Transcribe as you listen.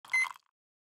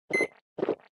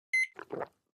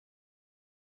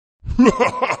Hey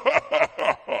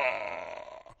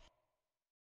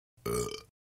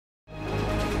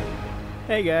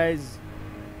guys,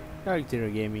 Character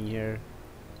Gaming here,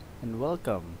 and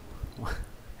welcome.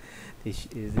 This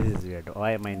is weird.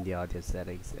 Why am I in the audio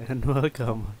settings? And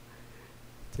welcome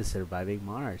to Surviving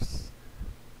Mars.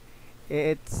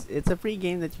 It's a free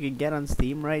game that you can get on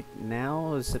Steam right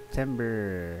now,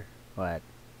 September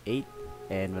 8th,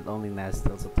 and will only last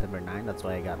till September 9th. That's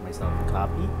why I got myself a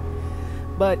copy.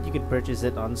 But you can purchase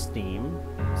it on Steam,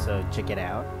 so check it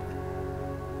out.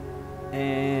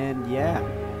 And yeah,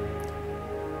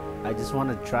 I just want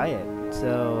to try it,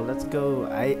 so let's go.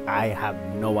 I have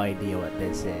no idea what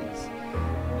this is.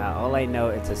 All I know,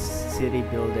 it's a city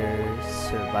builder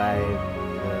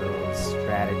survival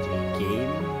strategy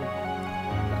game.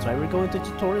 That's why we're going to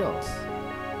tutorials.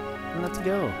 Let's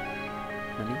go.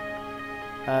 Ready?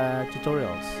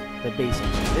 Tutorials. The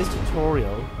basics. In this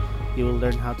tutorial, you will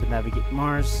learn how to navigate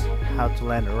Mars, how to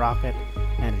land a rocket,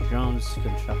 and drones,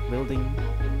 construct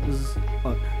buildings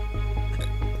on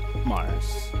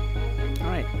Mars.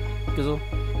 Alright, Guzzle.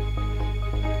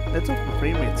 Let's hope the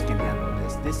frame rates can handle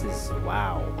this. This is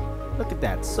wow. Look at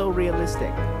that, so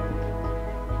realistic.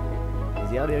 Is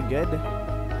the audio good?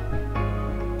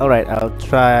 Alright, I'll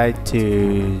try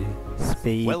to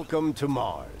speak. Welcome to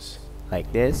Mars. Like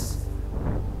this.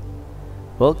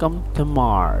 Welcome to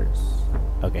Mars.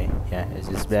 Okay, yeah, is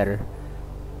this better?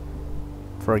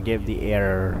 Forgive the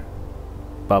air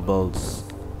bubbles.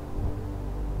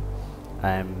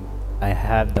 I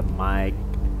have the mic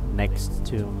next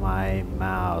to my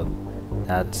mouth.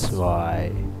 That's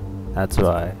why.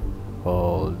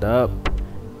 Hold up.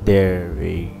 There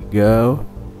we go.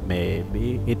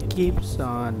 Maybe it keeps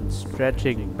on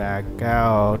stretching back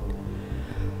out.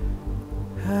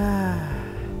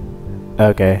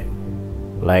 Okay.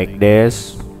 Like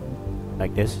this.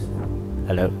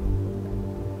 Hello.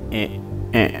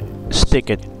 Stick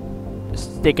it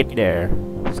there.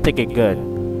 Stick it good.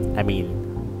 I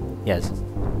mean, yes.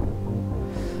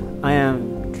 I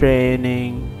am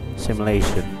training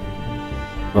simulation.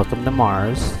 Welcome to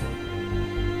Mars.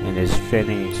 In this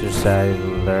training exercise,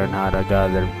 we'll learn how to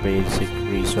gather basic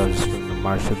resources from the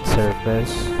Martian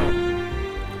surface.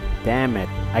 Damn it,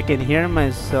 I can hear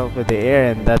myself with the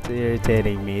air and that's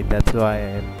irritating me. That's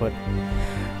why I put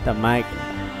the mic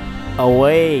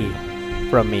away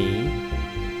from me.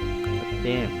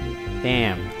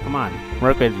 Damn, come on,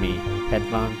 work with me,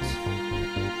 headphones.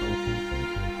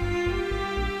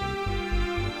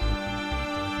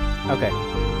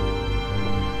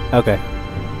 Okay,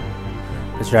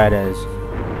 let's try this.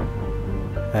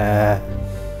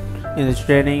 In this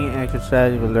training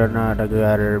exercise, we'll learn how to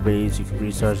gather basic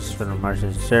resources from the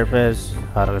Martian surface,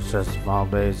 how to construct small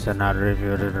base, and how to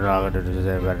review the rocket to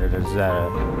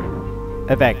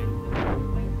effect.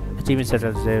 Achievement set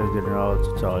of save the road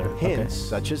tutorial. Hints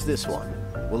such as this one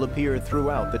will appear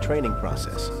throughout the training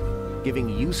process, giving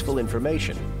useful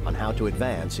information on how to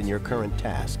advance in your current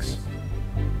tasks.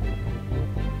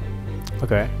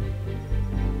 Okay.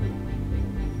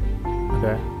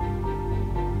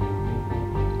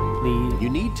 Please. You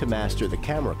need to master the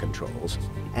camera controls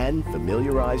and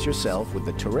familiarize yourself with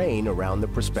the terrain around the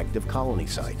prospective colony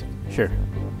site. Sure.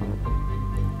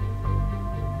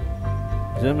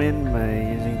 Zoom in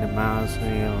by using the mouse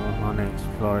wheel on the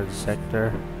explored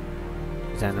sector.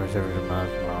 Examine the reservoir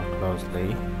mouse more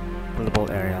closely. Buildable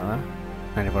area,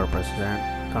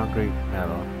 94%. Concrete,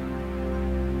 metal.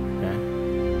 Okay.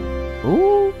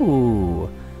 Ooh!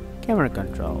 Camera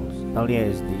controls.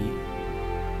 LASD.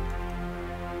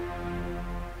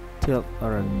 Tilt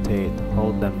or rotate.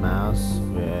 Hold the mouse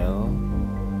wheel.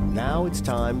 Now it's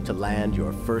time to land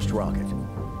your first rocket.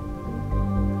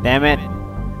 Damn it!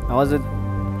 I wasn't.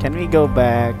 Can we go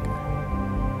back?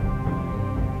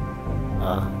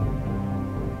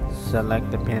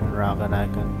 Select the pin rocket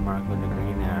icon marked with the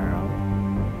green arrow.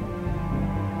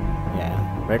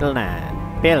 Yeah, brittle land.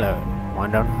 Payload.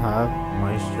 1.5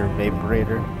 moisture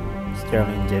evaporator.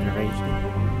 Stirling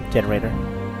generator.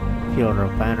 Fuel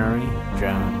refinery.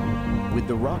 Drone. With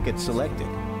the rocket selected,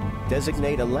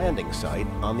 designate a landing site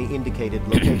on the indicated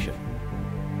location.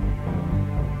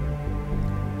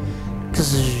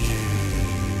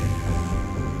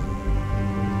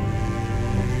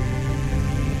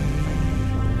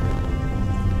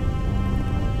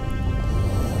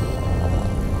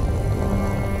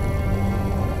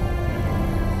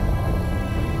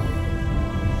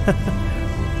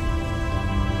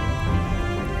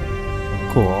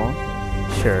 Cool.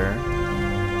 Sure.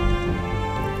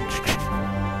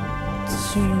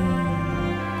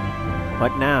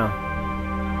 What now?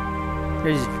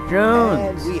 There's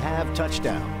drones! And we have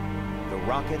touchdown. The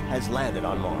rocket has landed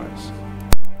on Mars.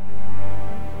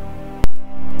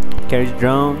 carries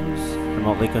drones,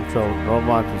 remotely controlled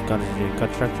robots with continuing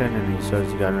construction and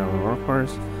resource gathering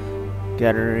workforce,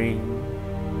 gathering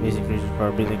basic resources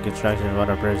for building construction,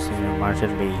 water processing, and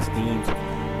Martian-based needs.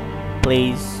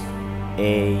 Place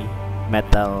a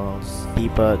metal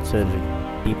depot so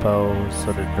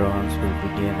the drones will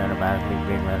begin automatically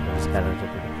bring metals scattered to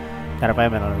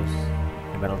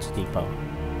the metals depot.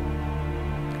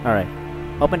 Alright,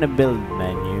 open the build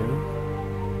menu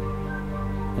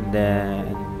and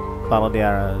then follow the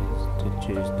arrows to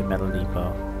choose the metal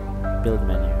depot. Build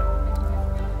menu.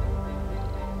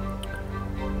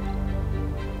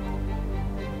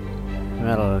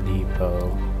 Metal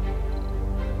depot.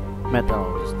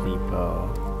 Metals depot.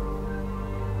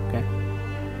 Okay.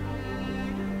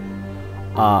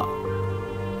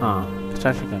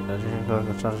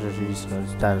 Construction resource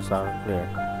status are clear.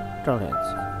 Control hits.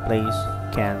 Place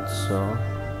cancel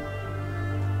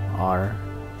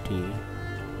RT.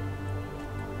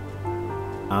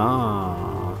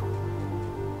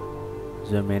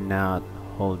 Zoom in out,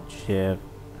 hold shift.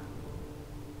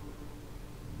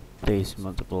 Place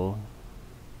multiple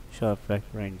show effect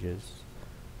ranges.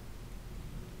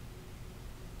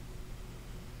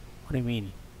 What do you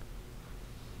mean?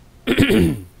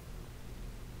 I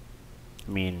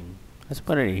mean, let's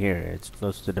put it here. It's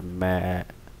close to the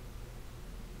mat.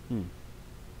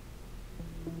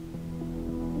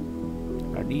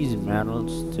 Are these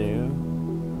metals too?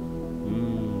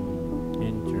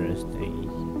 Interesting.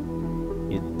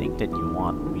 You'd think that you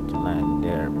want me to land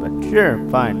there, but sure,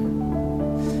 fine.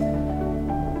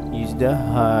 Use the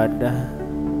HUD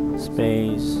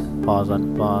space, pause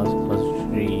on pause,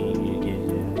 +3.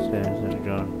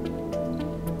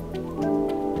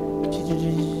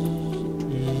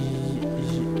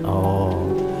 Oh,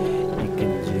 you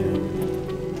can zoom.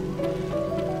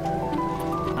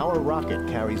 Our rocket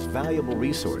carries valuable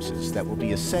resources that will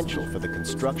be essential for the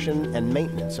construction and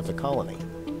maintenance of the colony.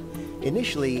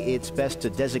 Initially, it's best to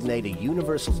designate a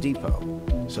universal depot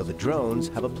so the drones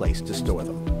have a place to store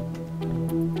them.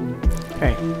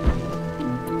 Okay.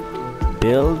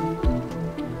 Build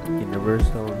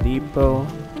universal depot.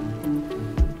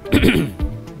 Excuse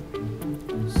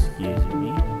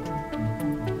me.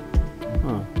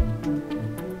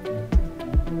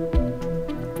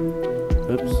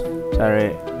 Oops,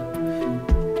 sorry.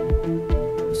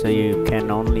 So you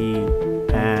can only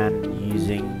pan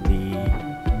using the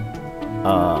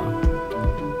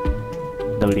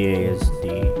WASD.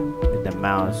 With the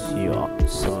mouse, you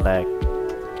select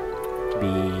the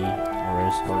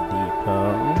universal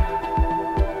depot.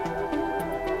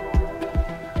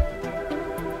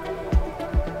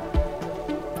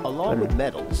 Along with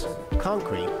metals,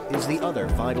 concrete is the other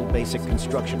vital basic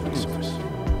construction resource.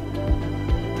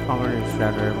 Concrete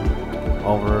extractor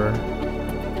over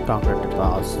concrete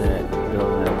deposit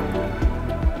building.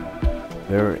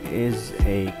 There is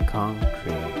a concrete.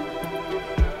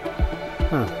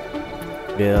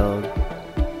 Build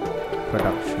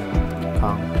production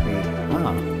concrete.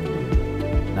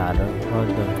 Nada.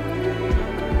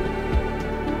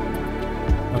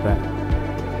 Okay.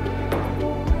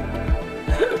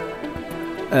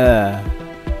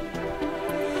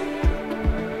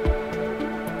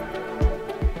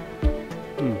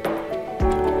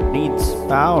 Needs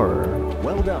power.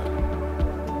 Well done.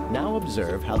 Now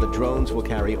observe how the drones will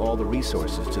carry all the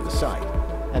resources to the site,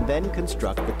 and then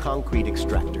construct the concrete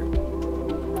extractor.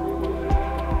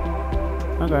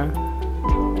 Okay.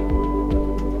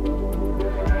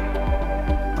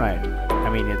 Right. I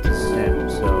mean, it's a sim,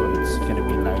 so it's gonna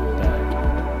be like that.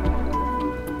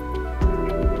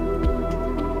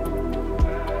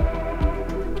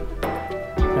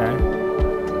 Okay.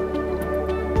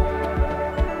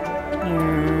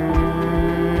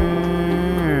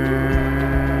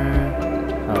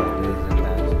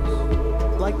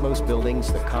 Like most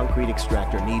buildings, the concrete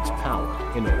extractor needs power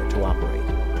in order to operate.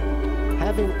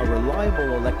 Having a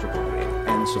reliable electrical grid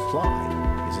and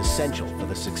supply is essential for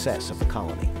the success of the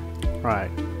colony.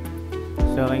 Right.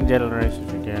 Selling generation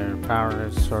again, power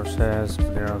sources,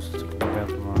 minerals,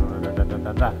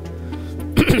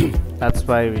 That's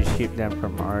why we ship them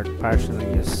from Earth, partially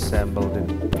assembled in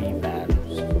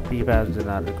prefabs. Prefabs do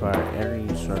not require any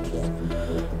instructions,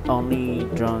 only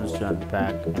drones to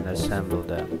unpack and assemble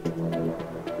them.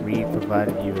 We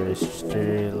provided you with a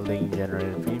sterling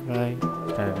generated prefab,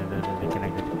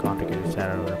 connected to complicated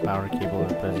center with a power cable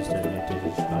and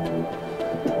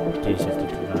resistor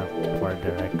for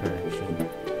direct connection.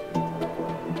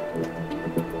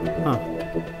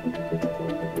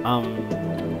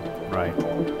 Right.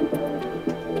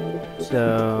 So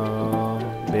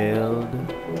build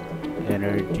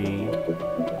energy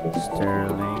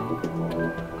sterling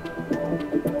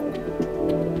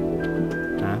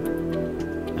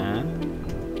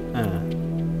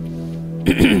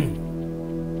Okay.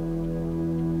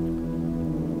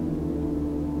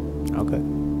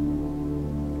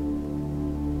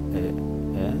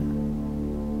 Yeah.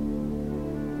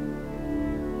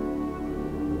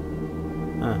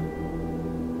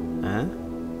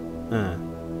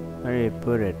 Where do you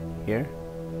put it? Here?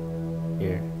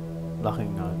 Here.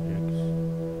 Blocking objects.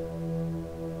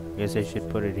 Guess I should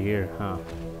put it here, huh?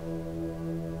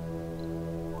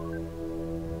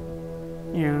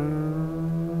 Yeah.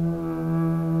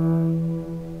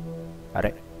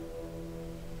 Alright.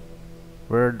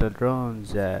 Where are the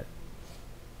drones at?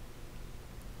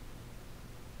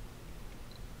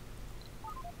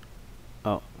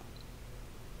 Oh.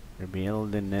 They're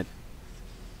building it.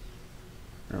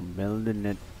 They're building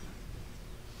it.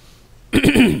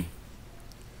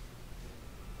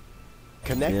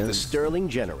 Connect the Stirling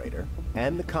generator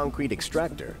and the concrete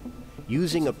extractor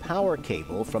using a power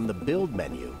cable from the build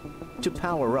menu to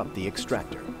power up the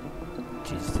extractor.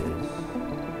 Jesus.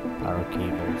 Power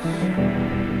cables.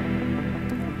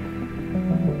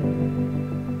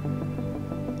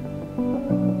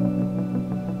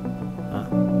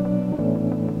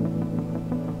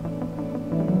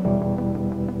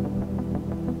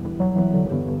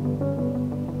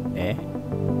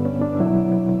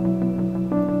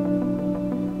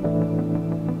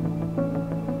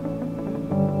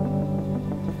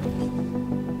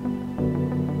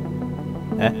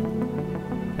 Eh?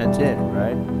 That's it,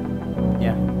 right?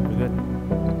 Yeah, we're good.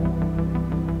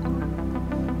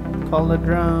 Call the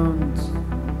drones.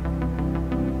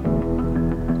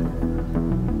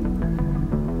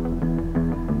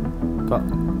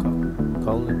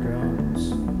 Call the drones.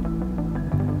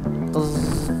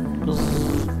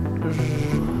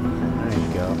 There you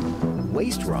go.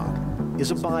 Waste rock is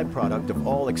a byproduct of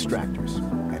all extractors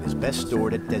and is best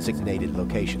stored at designated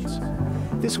locations.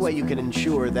 This way you can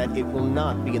ensure that it will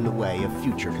not be in the way of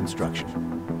future construction.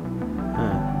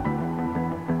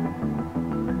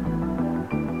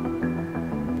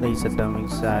 Place a dumping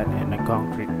site in a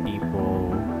concrete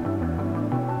depot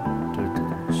to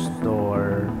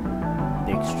store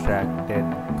the extracted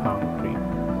concrete.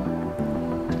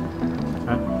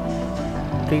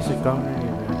 Place a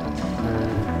concrete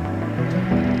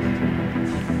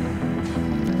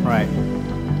right.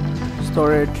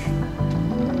 Storage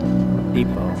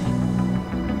depot.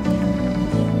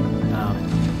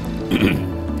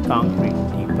 Concrete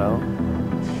depot.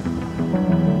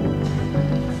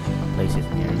 Place it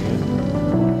near you.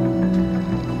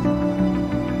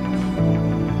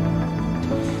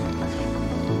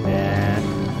 Then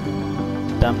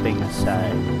dumping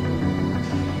site.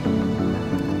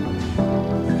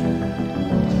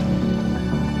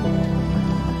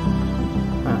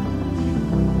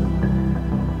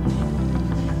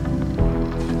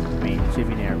 Should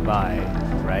be nearby,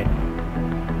 right?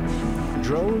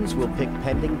 Drones will pick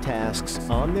pending tasks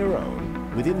on their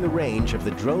own within the range of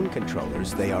the drone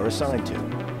controllers they are assigned to.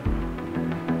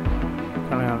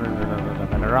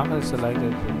 When the rock is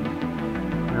selected,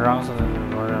 the rocks will be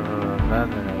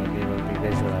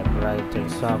visualized, provided take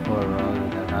software rather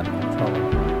than not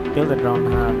controller. Build a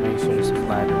drone hub, make sure to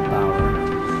supply the power.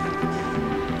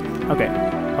 Okay,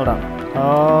 hold up.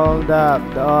 Hold up,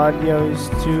 the audio is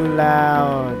too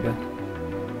loud.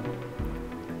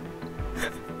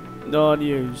 The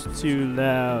audio is too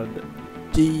loud.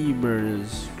 Demers,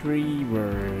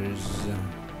 screamers.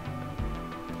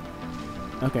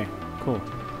 Okay, cool.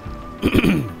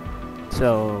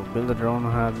 So, build a drone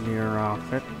hub near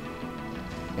rocket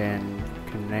and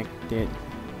connect it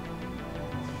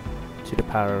to the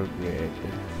power grid.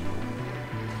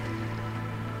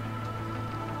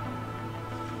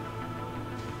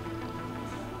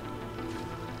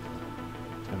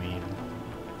 I mean,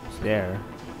 it's there.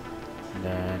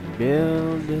 Then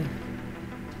build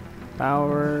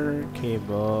power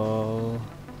cable.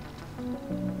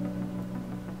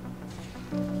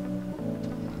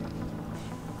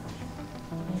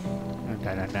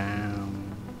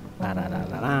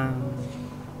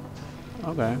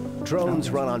 Okay. Drones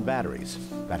run on batteries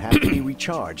that have to be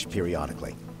recharged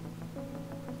periodically.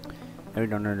 Every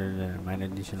donor mine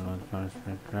additional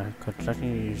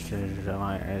construction uses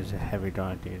as a heavy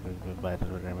donor by the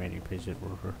remaining patient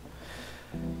worker.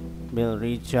 Build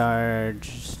recharge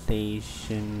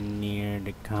station near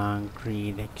the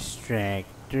concrete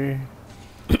extractor.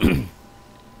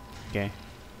 Okay.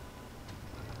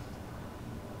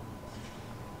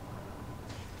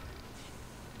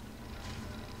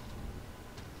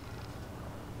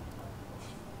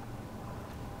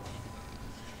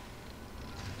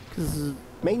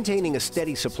 Maintaining a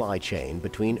steady supply chain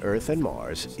between Earth and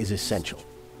Mars is essential,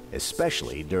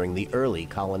 especially during the early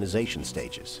colonization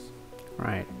stages.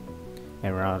 Right.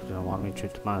 And we're out to 1 meter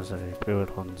to monster fuel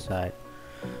on site.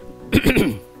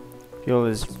 Fuel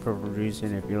is produced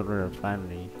in a fuel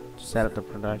refinery. To set up the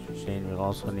production chain, we'll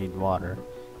also need water.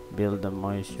 Build the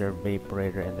moisture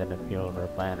evaporator and then a fuel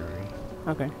refinery.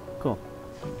 Okay, cool.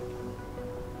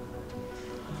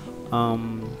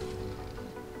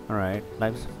 Alright,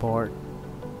 life support,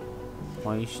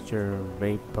 moisture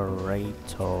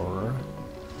evaporator.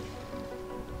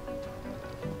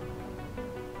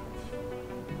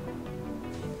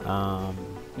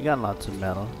 We got lots of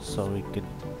metal, so we could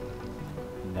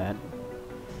do that.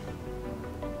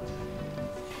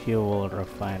 Fuel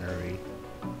refinery.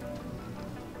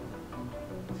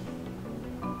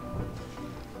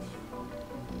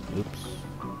 Oops.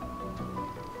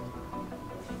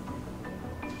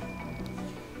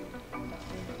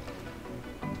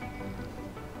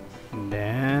 And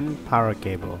then power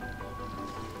cable.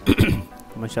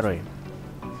 Masyarakat.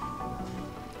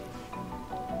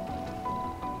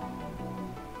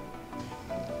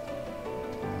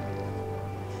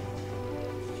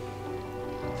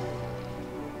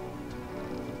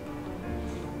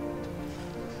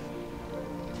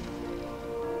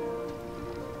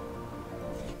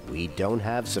 We don't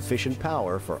have sufficient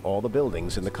power for all the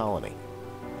buildings in the colony.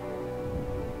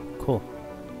 Cool.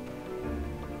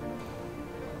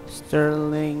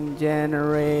 Stirling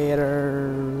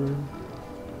generator.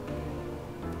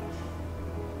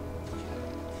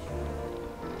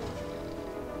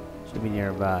 Should be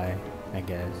nearby, I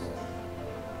guess.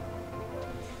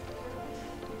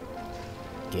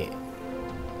 Okay.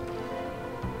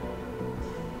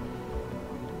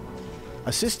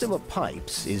 A system of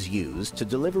pipes is used to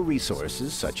deliver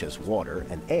resources such as water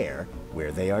and air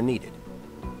where they are needed.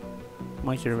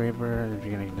 Moisture vapor is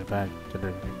beginning to back to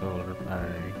the fuel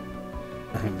refinery.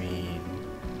 I mean,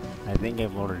 I think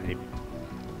I've already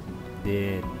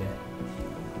did.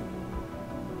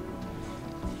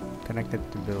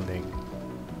 Connected to building.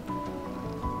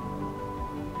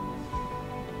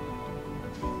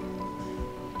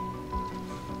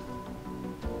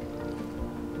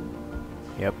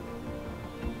 Yep.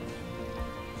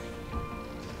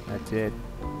 That's it.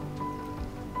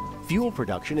 Fuel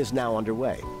production is now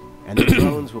underway, and the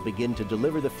drones will begin to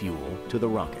deliver the fuel to the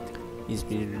rocket.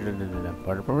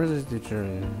 For the purposes to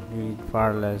need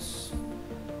far less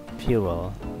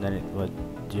fuel than it would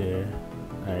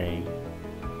during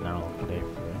normal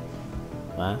flavor.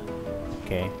 Huh?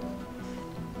 Okay.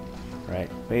 Right.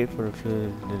 Wait for the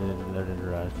fuel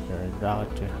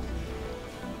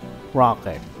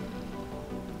rocket.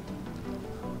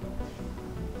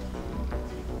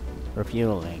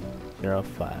 Refueling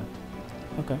 05.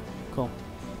 Okay, cool.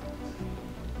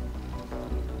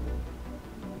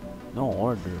 No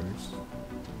orders.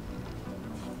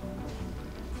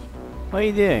 What are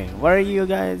you doing? Why are you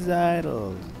guys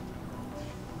idle?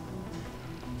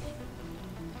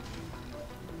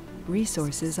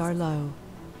 Resources are low.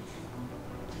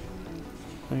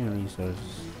 How many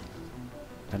resources?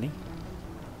 Any?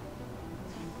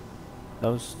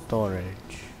 Low storage.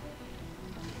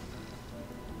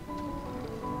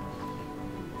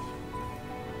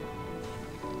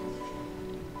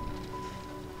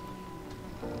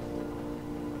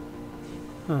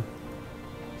 Huh.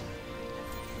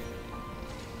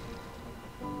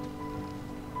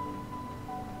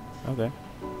 Okay.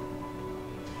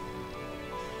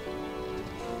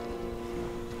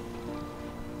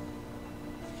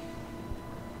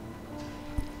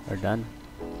 We're done.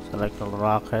 Select the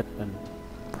rocket and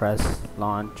press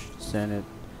launch. Send it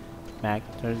back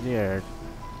to the Earth.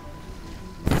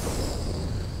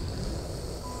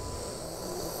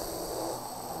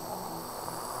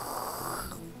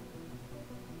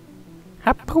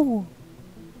 Hapoo!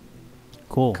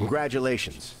 Cool.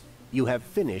 Congratulations. You have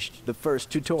finished the first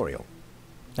tutorial.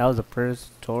 That was the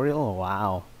first tutorial?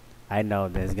 Wow. I know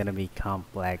this is gonna be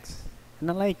complex. And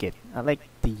I like it. I like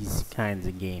these kinds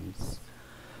of games.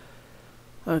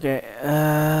 Okay,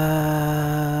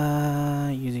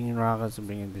 using rockets to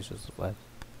bring additional supplies.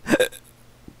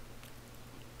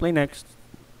 Play next.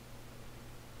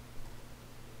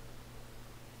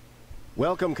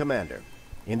 Welcome, Commander.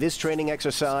 In this training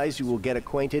exercise, you will get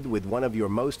acquainted with one of your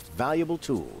most valuable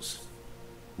tools,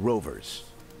 rovers.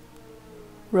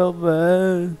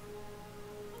 Rover.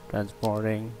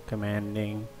 Transporting,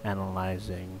 commanding,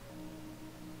 analyzing.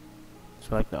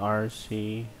 Select the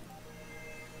RC.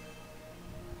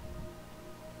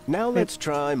 Now let's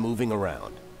try moving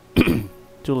around.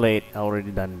 Too late, I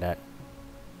already done that.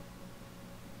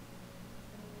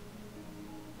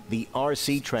 The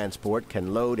RC transport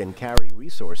can load and carry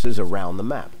resources around the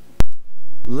map.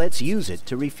 Let's use it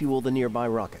to refuel the nearby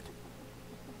rocket.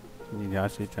 The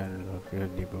RC trying to feel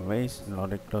deeper ways and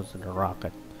load it close to the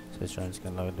rocket. Systems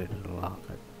can load it to the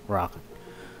rocket.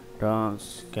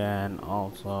 Drones can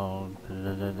also,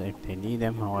 if they need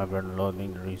them, however,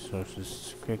 loading the resources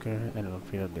is quicker and will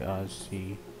fill the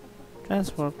RC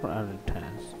transport for other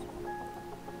tasks.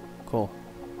 Cool.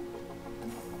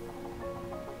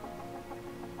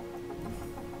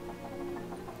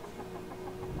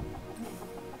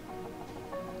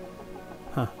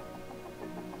 Huh.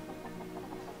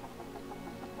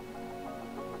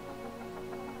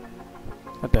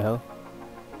 What the hell?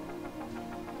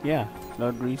 Yeah,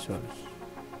 load resource.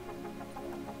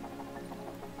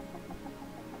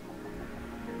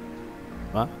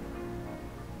 What?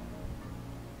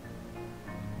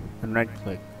 And right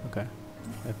click, okay.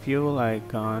 A fuel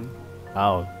icon.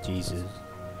 Oh, Jesus.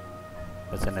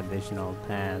 That's an additional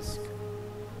task.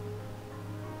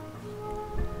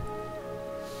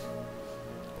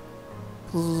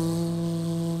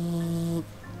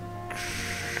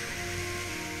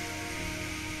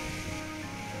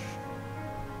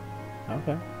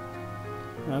 Okay.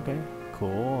 Okay,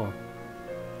 cool.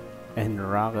 And the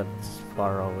rocket's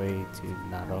far away to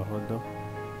Naruhodo.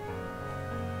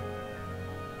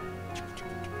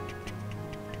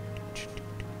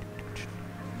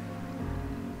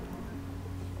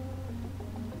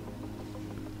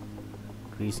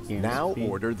 Now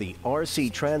order the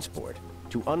RC transport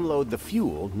to unload the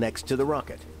fuel next to the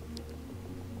rocket.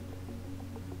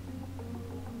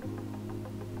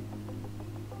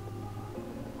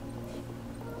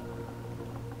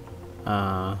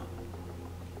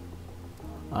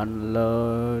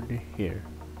 Unload here.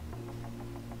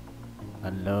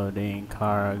 Unloading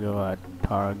cargo at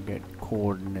target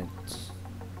coordinates.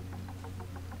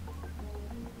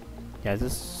 Yeah, it's a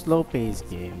slow-paced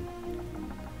game.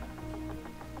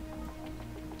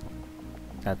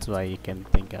 That's why you can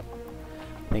think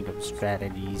of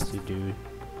strategies to do.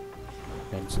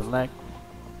 Then select.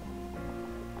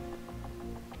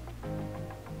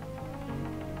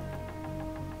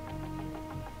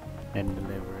 And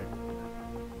deliver it.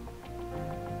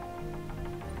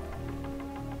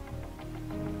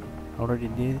 Already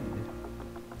did.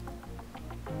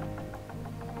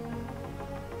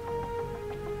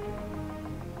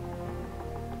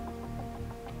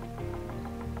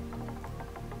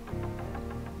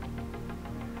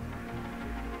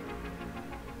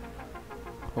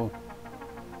 Cool.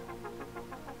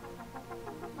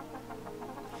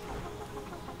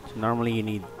 So normally you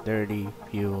need 30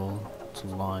 fuel to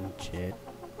launch it.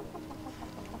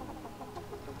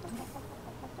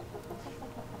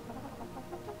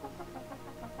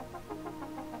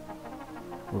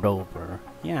 Rover.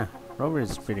 Yeah, Rover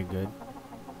is pretty good.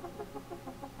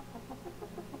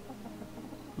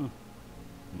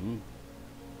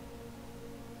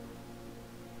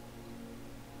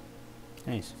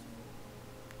 Nice.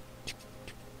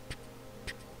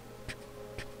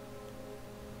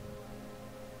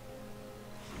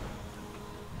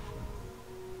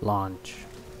 Launch.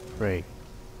 3,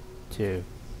 2,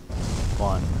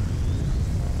 1.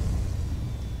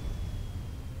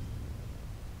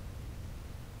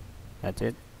 That's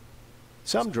it.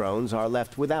 Some drones are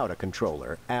left without a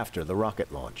controller after the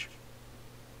rocket launch.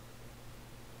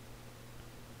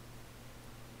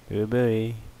 Good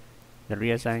boy. The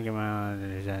reassign command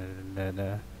is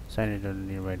the assign it to the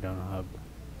nearby down hub.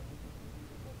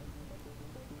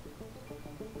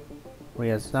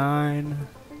 Reassign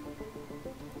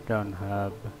down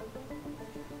hub.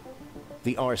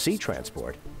 The RC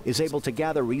transport is able to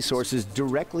gather resources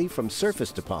directly from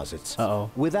surface deposits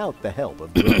without the help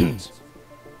of drones.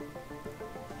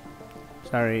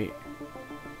 Sorry.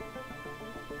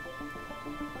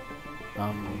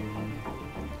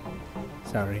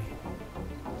 Sorry.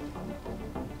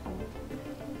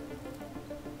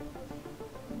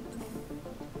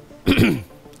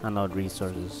 Unload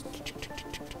resources.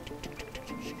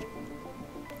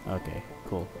 Okay,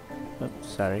 cool. Oops,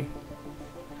 sorry.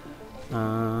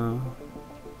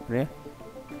 Yeah.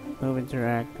 Move,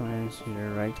 interact, when see the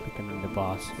right click on the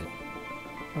deposit.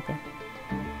 Okay.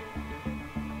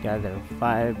 Gather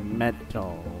 5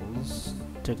 metals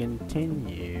to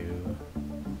continue.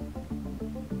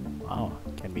 Wow,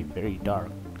 can be very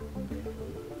dark.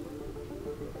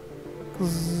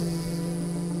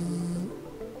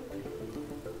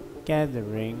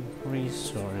 Gathering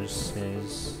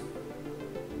resources.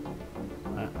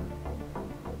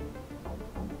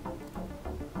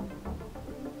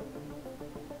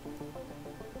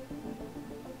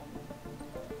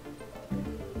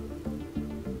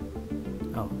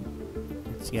 Oh,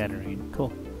 it's gathering.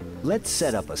 Cool. Let's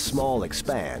set up a small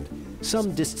expand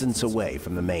some distance away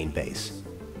from the main base.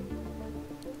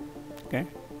 Okay.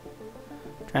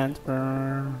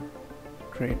 Transfer.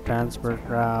 Create transfer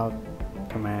route.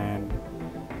 Command.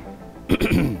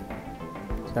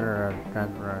 Set a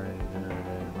transfer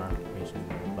modification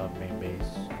above main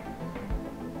base.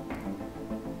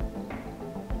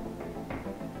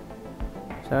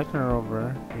 Select a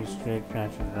rover. Use straight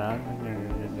transfer route.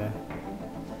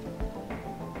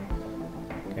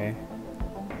 Okay.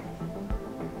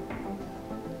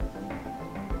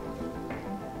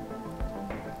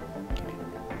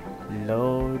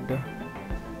 Load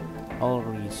all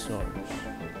resource.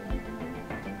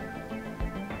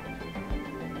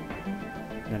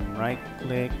 Then right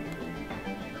click.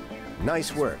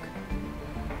 Nice work.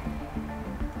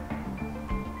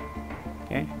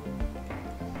 Okay.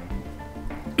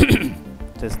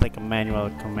 Just like a manual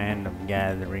command of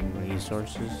gathering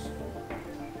resources.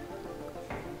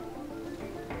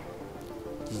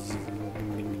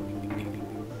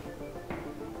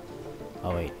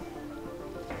 Oh wait.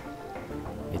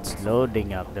 It's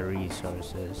loading up the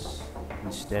resources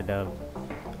instead of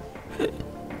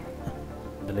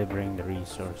delivering the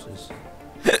resources.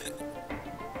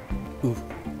 Oof.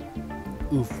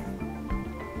 Oof.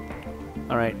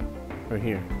 Alright, we're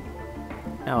here.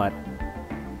 Now what?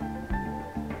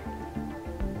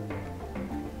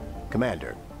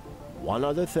 Commander, one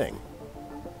other thing.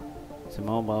 It's a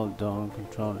mobile drone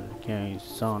controller that carries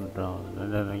sound drone.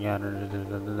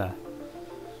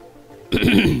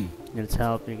 It's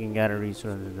help you can gather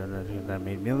resources that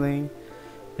made building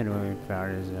and moving power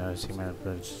is a segment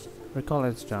approach. Recall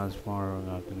its transform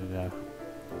up to the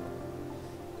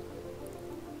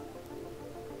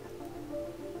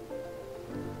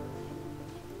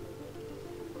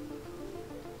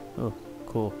oh,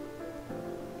 cool.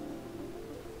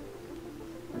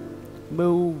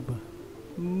 Move.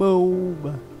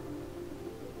 Move.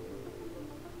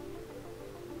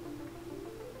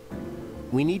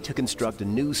 We need to construct a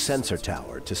new sensor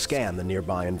tower to scan the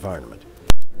nearby environment.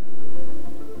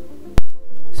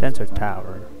 Sensor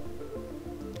tower.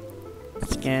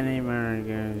 Scanning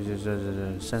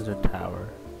sensor tower.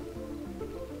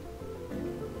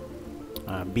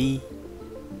 B.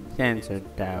 Sensor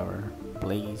tower.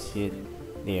 Place it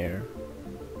there.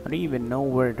 I don't even know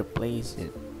where to place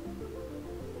it.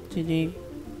 GG.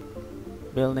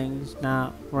 Building's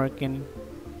not working.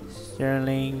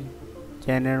 Sterling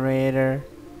generator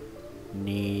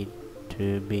need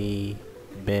to be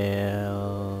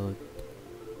built.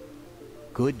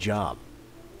 Good job.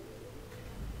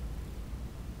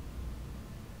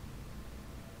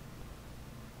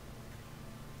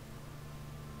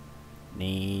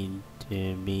 Need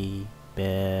to be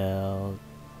built.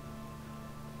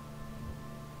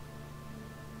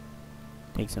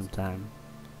 Take some time.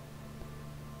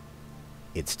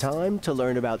 It's time to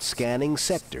learn about scanning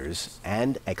sectors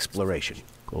and exploration.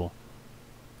 Cool.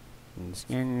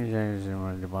 Scan users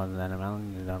and deposit that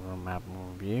amount in the map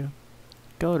overview.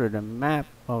 Go to the map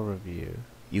overview.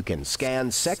 You can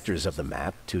scan sectors of the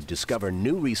map to discover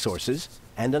new resources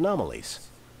and anomalies.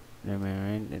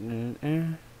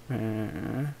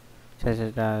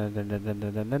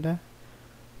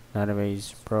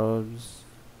 Database probes.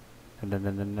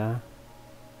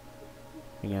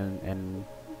 Again, and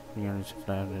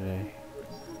today.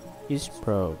 Use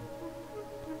probe.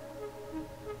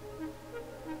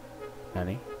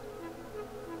 Honey.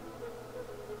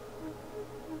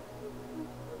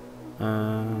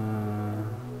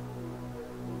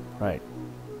 Right.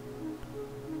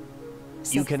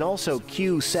 You can also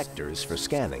queue sectors for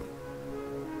scanning.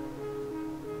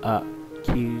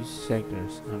 Queue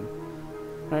sectors.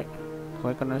 Right.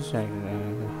 Click on the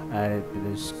sector. Add it to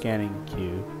the scanning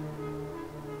queue.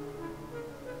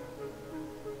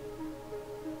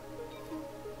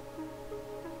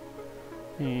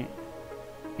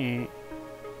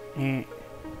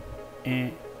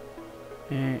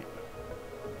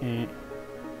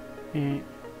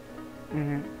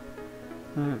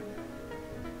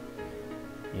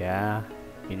 Yeah,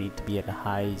 you need to be at a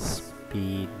high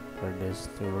speed for this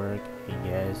to work, I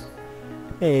guess.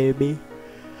 Maybe.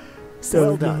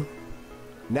 Well done.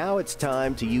 Now it's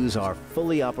time to use our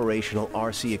fully operational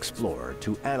RC Explorer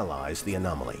to analyze the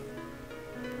anomaly.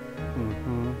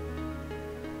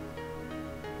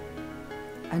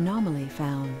 Anomaly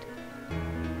found.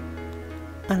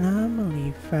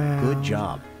 Anomaly found. Good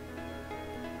job.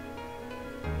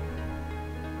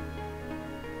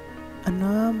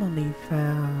 Anomaly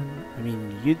found. I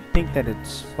mean, you'd think that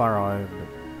it's far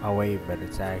away, but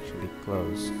it's actually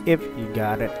close. If you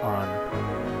got it on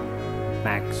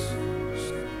max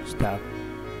stuff.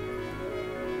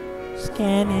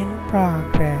 Scan in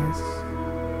progress.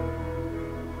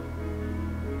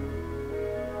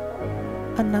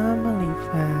 Anomaly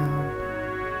found.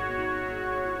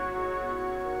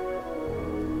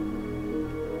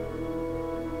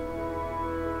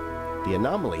 the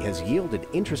anomaly has yielded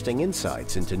interesting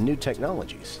insights into new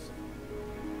technologies.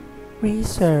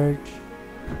 Research.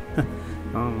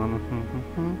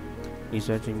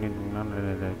 Researching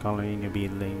the colony to be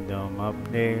linked them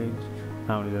updates.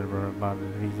 How is it about the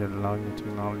research along the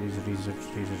technologies research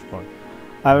point.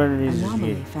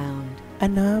 Anomaly found.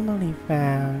 Anomaly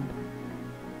found.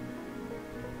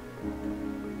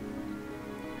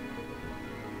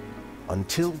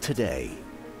 Until today,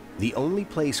 the only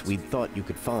place we'd thought you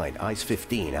could find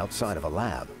Ice-15 outside of a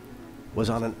lab was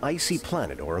on an icy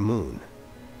planet or a moon.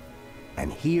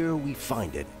 And here we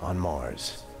find it on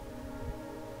Mars.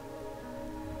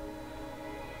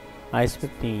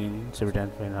 Ice-15,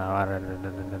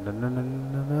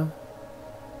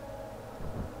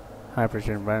 high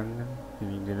pressure environment.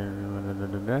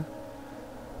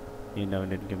 You know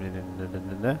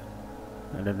that.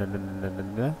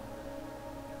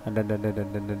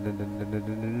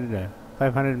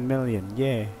 500 million,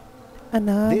 yeah.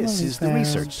 This is the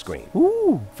research screen.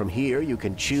 Ooh. From here, you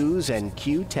can choose and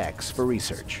queue text for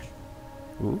research.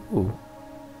 Ooh.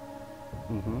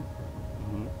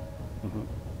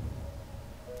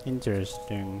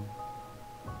 Interesting.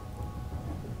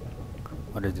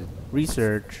 What is it?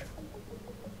 Research.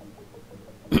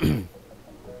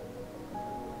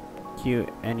 Queue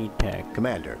any tag.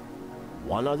 Commander,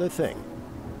 one other thing.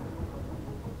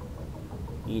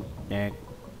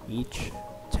 Each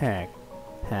tag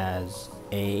has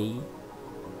a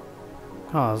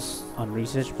cost on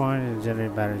research point and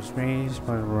generate battery space,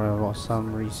 but roll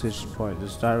some research point to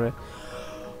start with.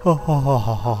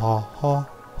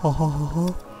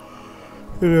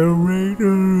 It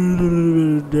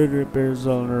appears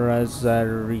on the right side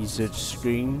of the research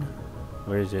screen.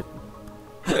 Where is it?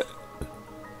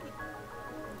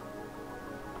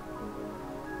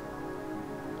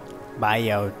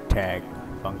 Biotech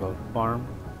fungal farm.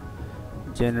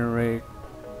 Generate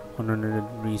 100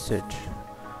 research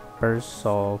per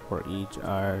soul for each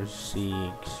RC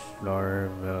Explorer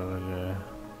villager.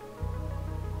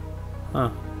 Huh.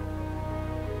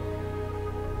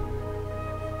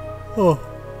 Oh,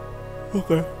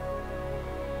 okay.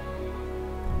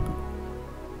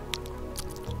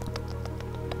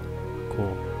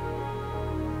 Cool.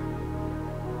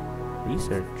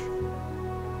 Research.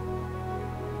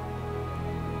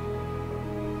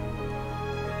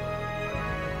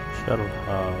 Shuttle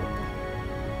hub.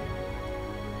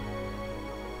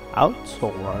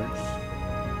 Outsource.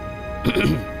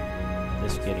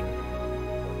 Just kidding.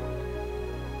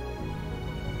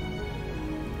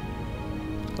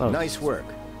 Oh. Nice work.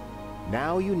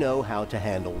 Now you know how to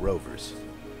handle rovers.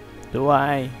 Do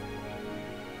I?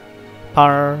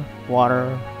 Power,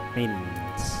 water,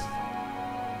 maintenance.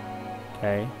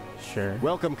 Okay, sure.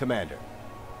 Welcome, Commander.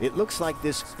 It looks like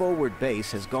this forward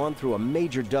base has gone through a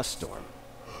major dust storm.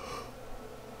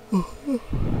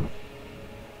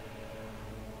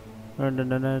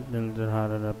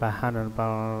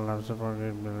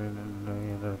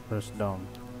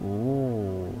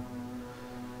 Ooh.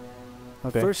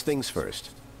 Okay. First things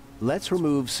first. Let's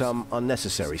remove some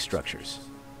unnecessary structures.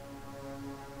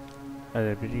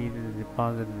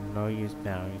 Deposit no use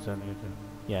now.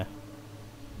 Yeah.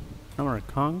 No more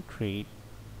concrete.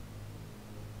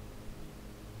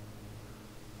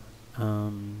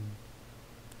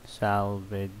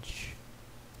 Salvage.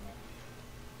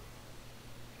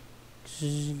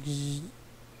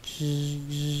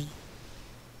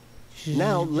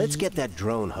 Now let's get that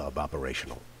drone hub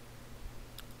operational.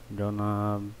 Drone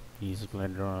hub. Use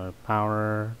drone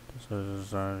power.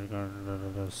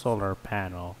 The solar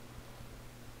panel.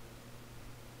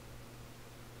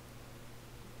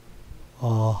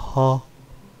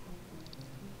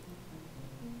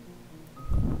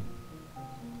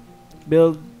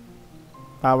 Build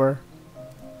power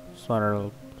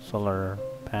solar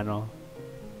panel.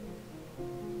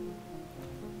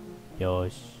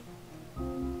 Yosh.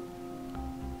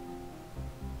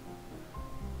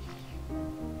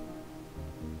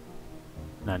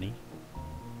 Nani?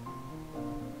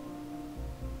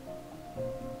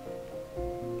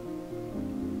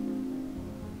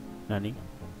 Nani?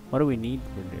 What do we need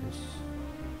for this?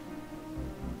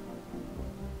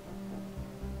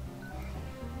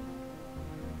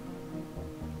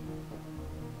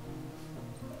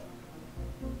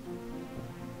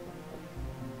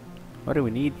 What do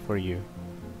we need for you?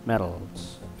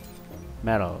 Metals.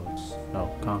 Metals.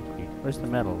 No, concrete. Where's the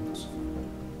metals?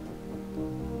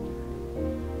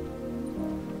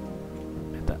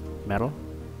 Metal?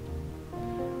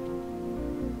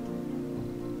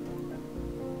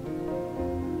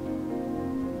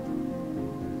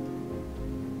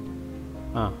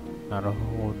 Ah, not a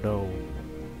whole dough.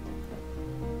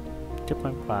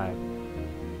 2.5.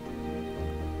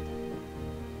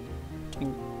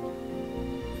 think.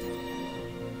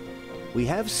 We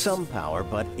have some power,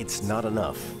 but it's not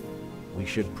enough. We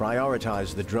should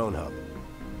prioritize the drone hub.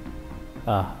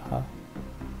 Uh-huh.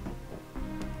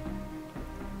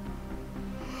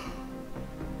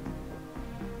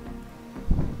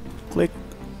 Click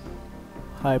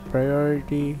high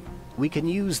priority. We can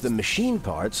use the machine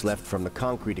parts left from the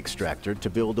concrete extractor to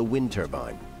build a wind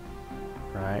turbine.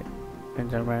 Right.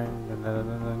 Wind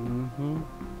turbine.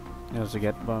 You also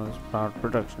get bonus power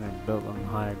production and built on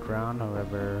high ground,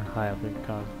 however, high upgrade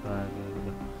cost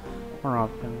more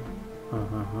often.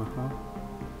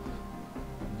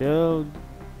 Build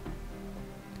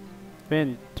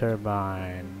wind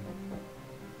turbine.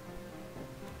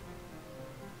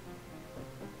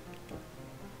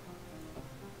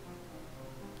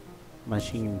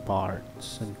 Machine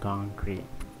parts and concrete.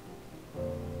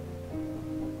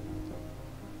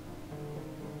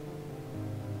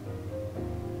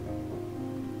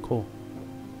 Cool.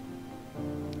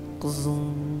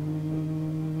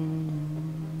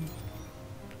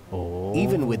 Oh.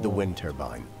 Even with the wind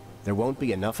turbine, there won't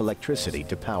be enough electricity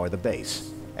to power the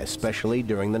base, especially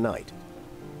during the night.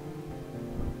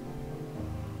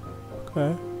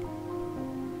 Okay.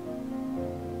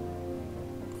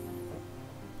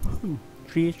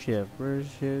 Tree shift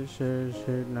versus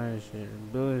night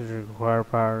shift. Buildings require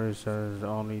power resources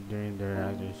only during their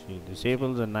active shift.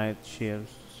 Disable the night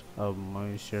shifts of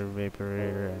moisture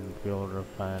vaporator and fuel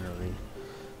refinery.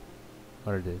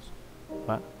 What is this?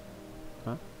 What?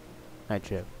 Huh? Night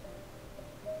shift.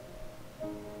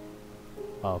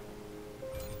 Off.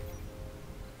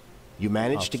 You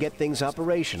managed to get things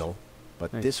operational,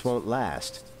 but Nice. this won't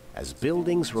last, as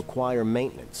buildings require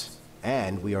maintenance,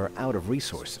 and we are out of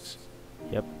resources.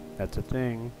 Yep, that's a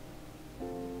thing.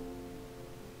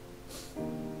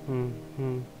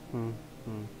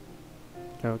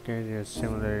 Okay, the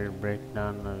simulated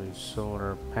breakdown of a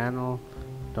solar panel.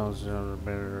 Don't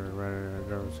better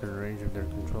the range of their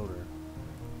controller.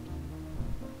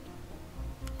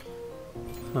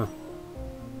 Huh.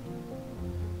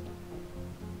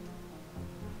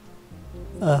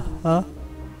 Uh-huh.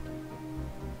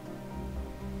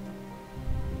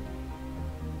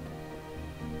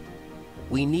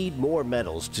 We need more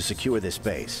metals to secure this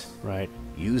base. Right.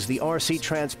 Use the RC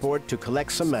transport to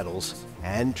collect some metals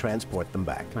and transport them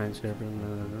back.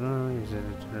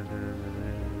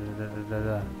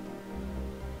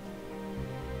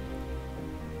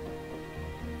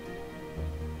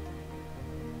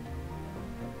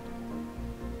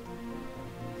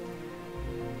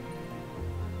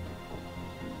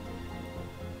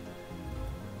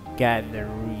 Gather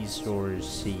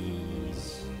resources.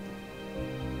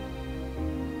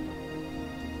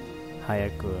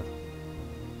 Hayaku.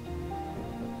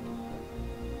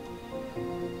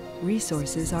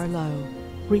 Resources are low.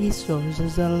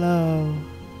 Resources are low.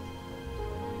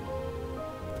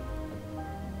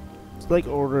 It's like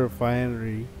order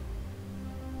refinery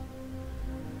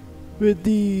with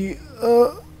the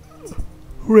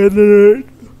red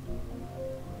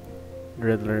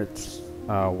alert's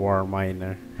war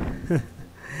miner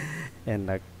and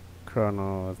the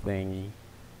chrono thingy,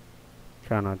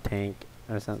 chrono tank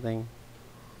or something,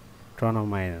 chrono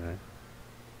miner.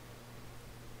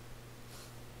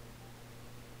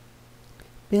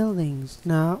 Building's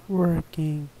not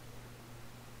working.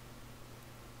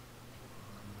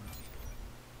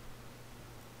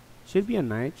 Should be a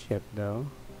night shift though.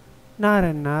 Not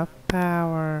enough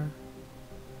power.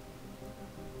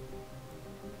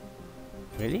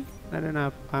 Really? Not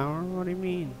enough power? What do you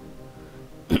mean?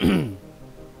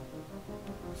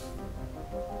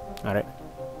 Alright.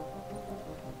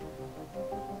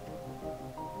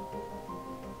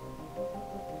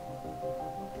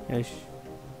 Yes.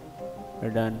 We're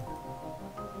done.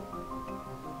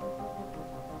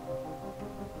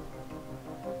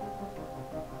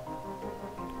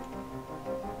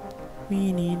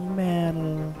 We need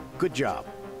metal. Good job.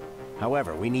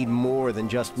 However, we need more than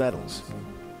just metals.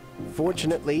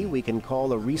 Fortunately, we can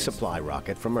call a resupply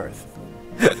rocket from Earth.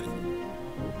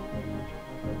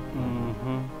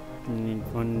 We need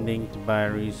funding to buy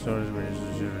resources,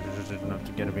 which is enough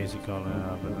to get a basic colony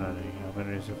up and running.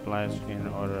 Open supplies can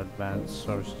order advanced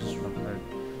sources from Earth.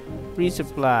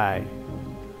 Resupply.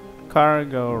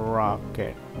 Cargo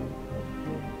rocket.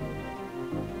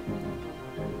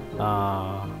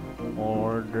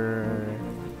 Order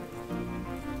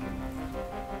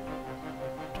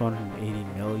 280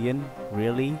 million?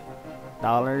 Really?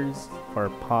 Dollars for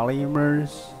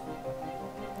polymers?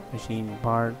 Machine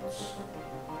parts?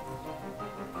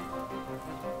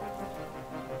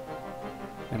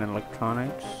 And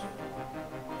electronics?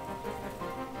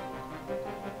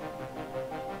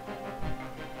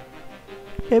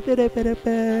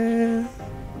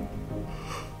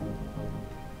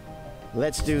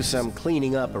 Let's do some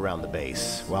cleaning up around the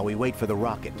base while we wait for the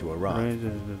rocket to arrive.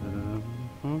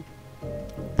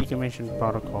 Decommission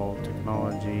protocol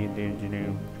technology, the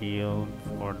engineering field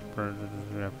for the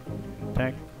president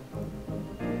tech.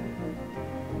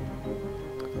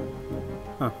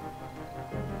 Huh.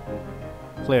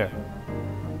 Clear.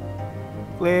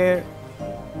 Clear.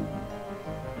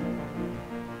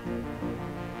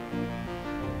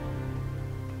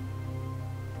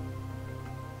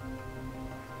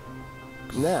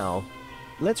 Now,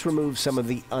 let's remove some of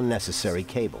the unnecessary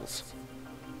cables.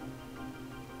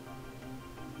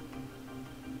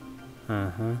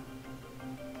 Uh-huh.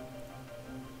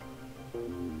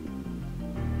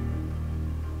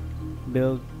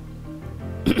 Build.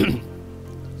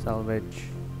 Salvage.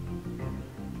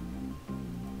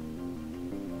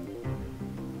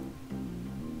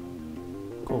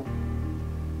 Cool.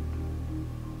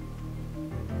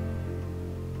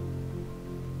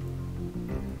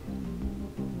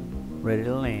 Ready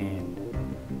to land.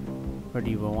 Where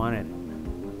do you want it?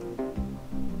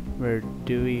 Where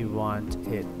do we want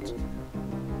it?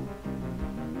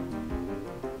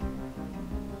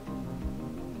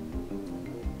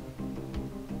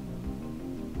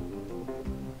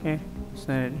 Okay, let's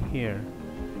land it here.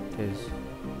 Because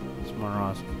it's more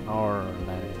awesome. Or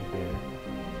land it here.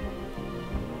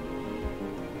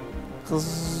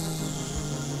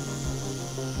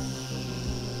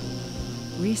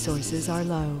 Resources are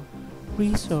low.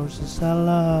 Resources are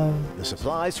low. The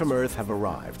supplies from Earth have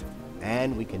arrived,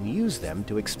 and we can use them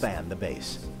to expand the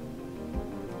base.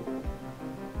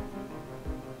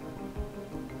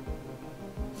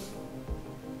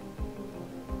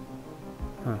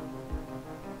 Huh.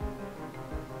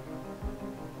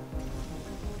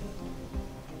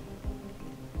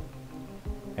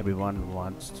 Everyone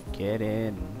wants to get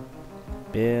in.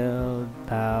 Build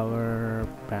power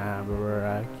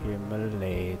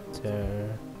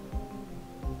accumulator.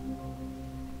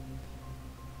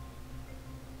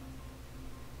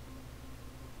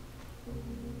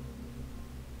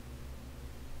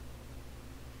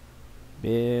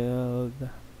 Build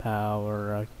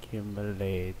power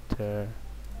accumulator.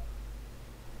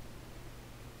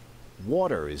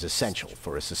 Water is essential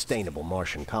for a sustainable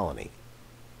Martian colony.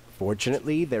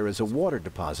 Fortunately, there is a water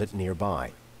deposit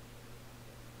nearby.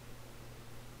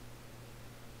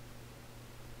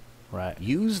 Right.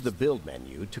 Use the build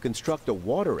menu to construct a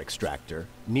water extractor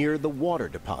near the water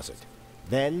deposit.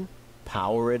 Then,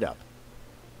 power it up.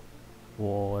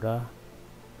 Water.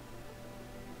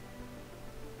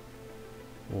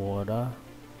 Water.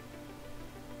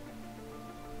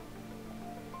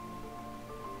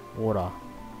 Water.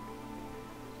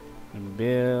 And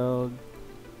build.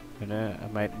 I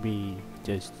might be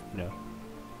just,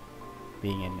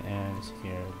 being an ass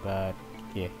here, but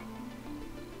yeah.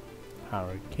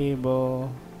 Power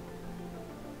cable.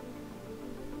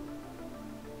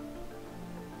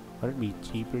 Would it be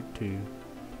cheaper to?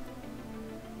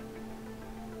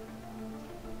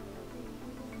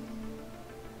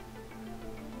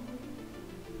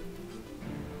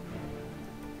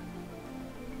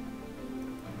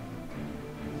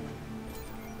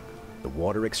 The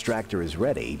water extractor is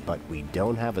ready, but we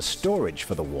don't have a storage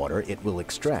for the water it will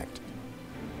extract.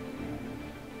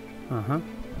 Uh-huh.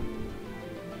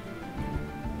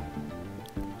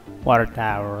 Water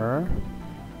tower.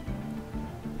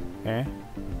 Okay.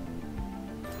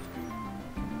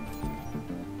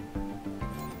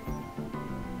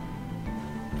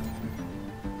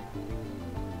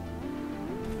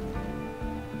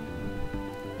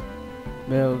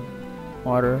 Build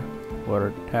water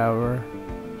tower.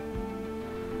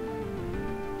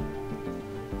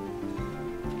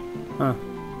 Huh.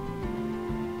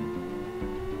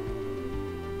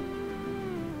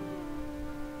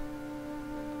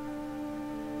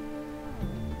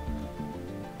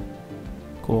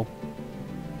 Cool.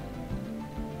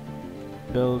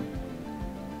 Build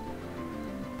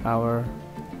power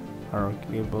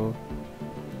cable.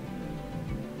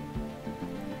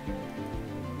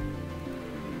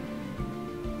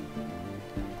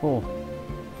 Cool.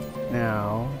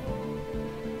 Now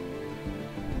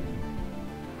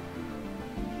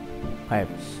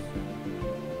pipes.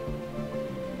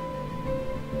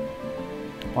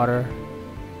 Water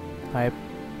pipe.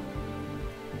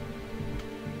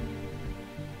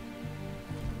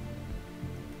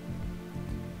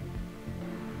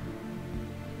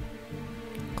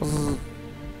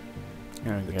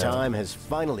 The time has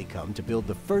finally come to build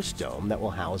the first dome that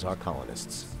will house our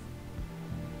colonists.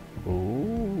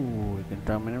 Ooh, the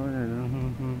dome.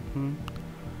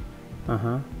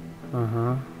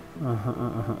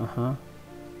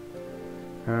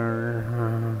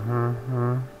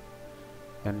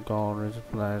 And call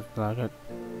resupply target.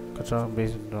 Control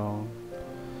basic dome.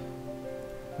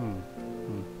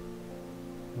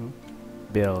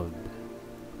 Build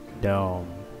dome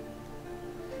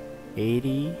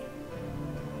 80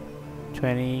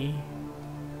 20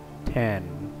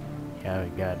 10. Yeah, we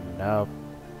got enough.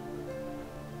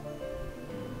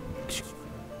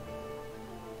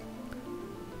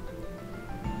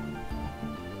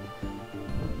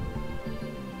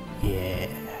 Yeah.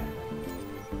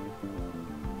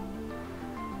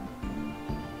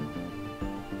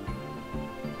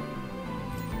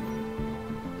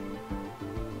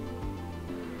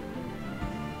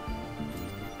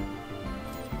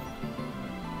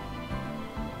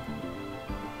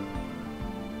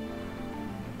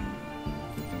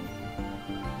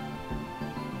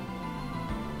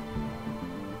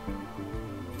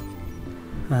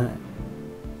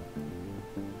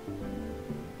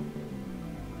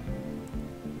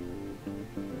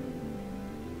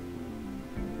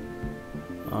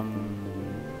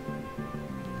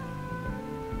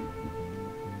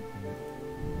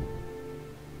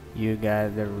 You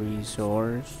got the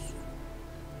resource,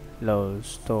 low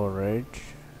storage.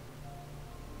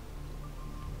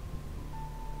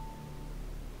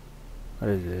 What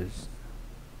is this?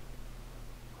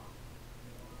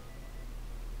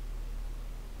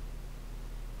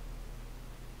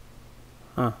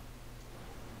 Huh.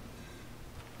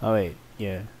 Oh wait,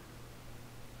 yeah.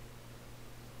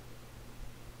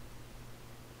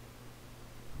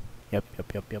 Yep.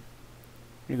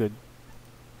 You're good.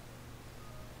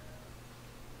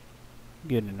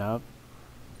 Good enough.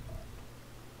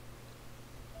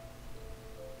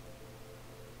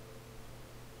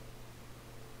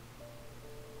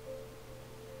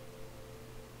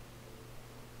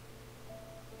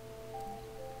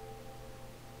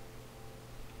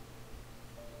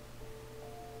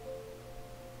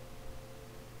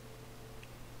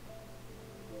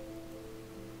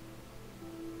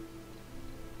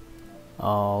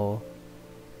 All,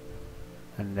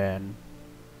 and then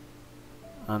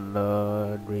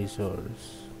unload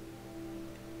resource.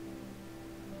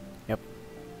 Yep.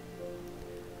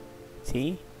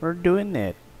 See, we're doing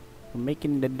it. We're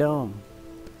making the dome.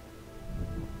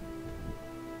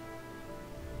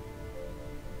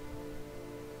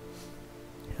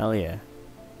 Hell yeah.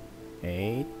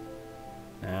 8,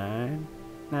 9,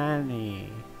 90.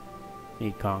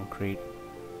 Need concrete.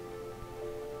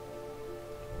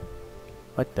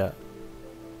 What the?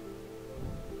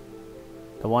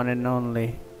 The one and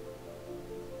only.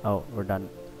 Oh, we're done.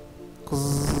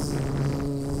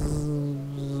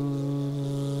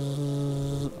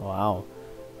 Wow.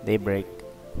 Daybreak.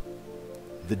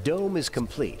 The dome is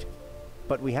complete,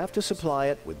 but we have to supply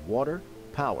it with water,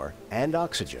 power, and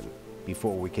oxygen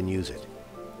before we can use it.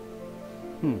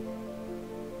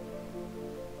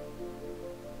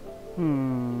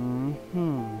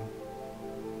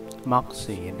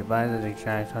 Moxie, devices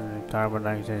extract carbon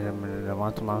dioxide and the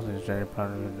water moxie is very part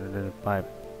of the pipe.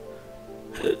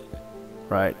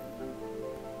 Right.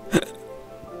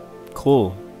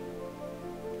 Cool.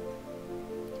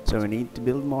 So we need to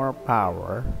build more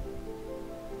power.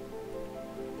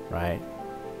 Right.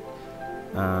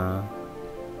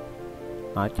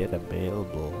 Not yet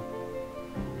available.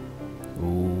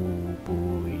 Ooh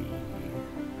boy.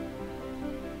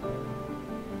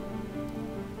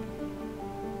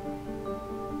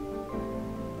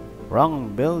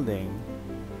 Wrong building.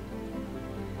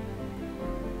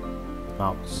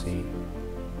 Moxie.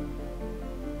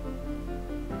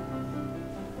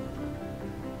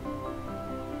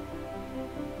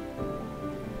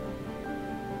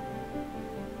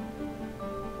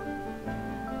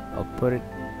 I'll put it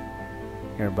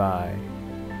nearby.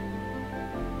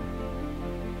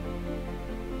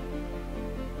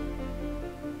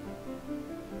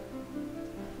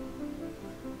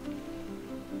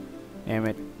 Damn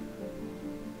it.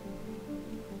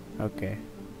 Okay.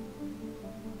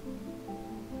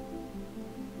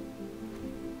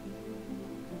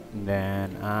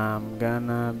 Then I'm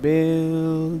gonna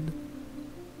build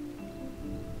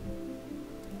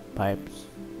pipes,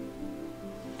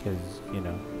 because you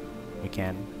know we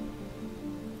can.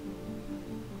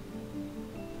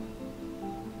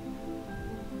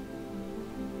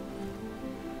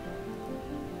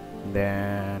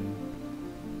 Then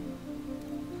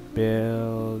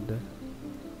build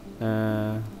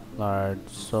a large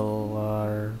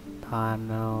solar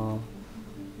panel,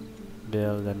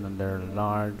 build another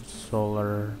large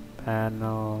solar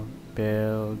panel,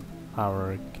 build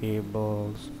power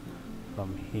cables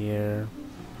from here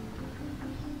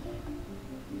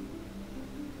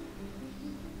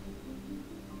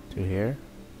to here.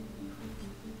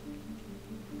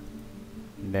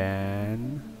 And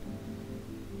then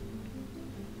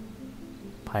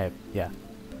pipe, yeah,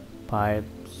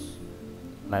 pipes,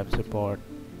 life support,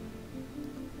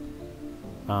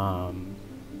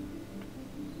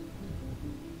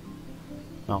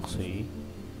 oxy,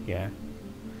 yeah,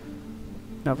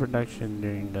 no production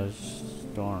during the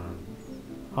storm,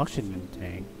 oxygen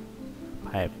tank,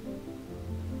 pipe,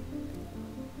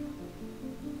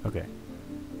 okay,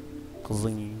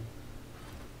 clean.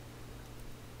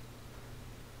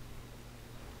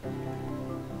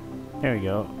 There we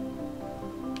go.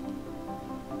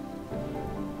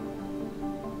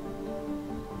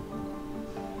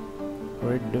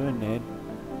 We're doing it.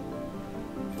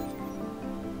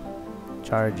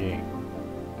 Charging.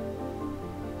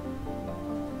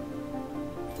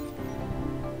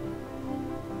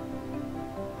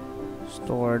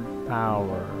 Stored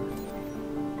power.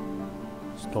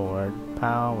 Stored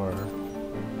power.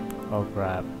 Oh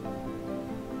crap.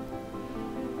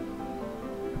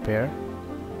 Repair.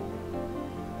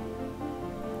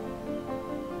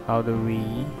 How do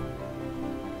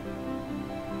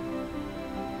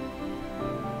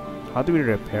we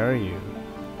repair you?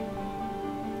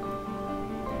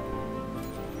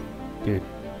 Dude.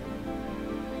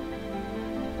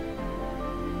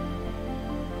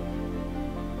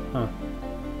 Huh.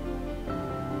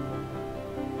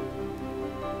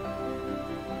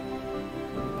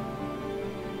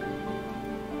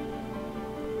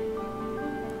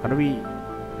 How do we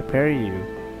repair you?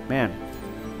 Man.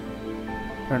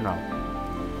 Turn off.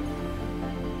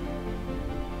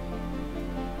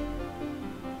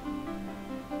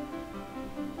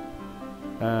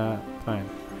 Fine.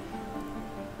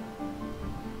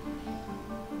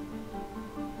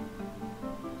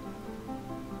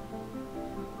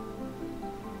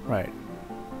 Right.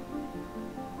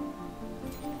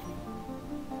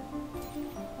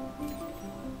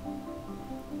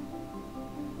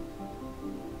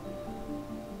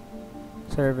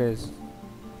 Service.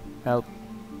 Help.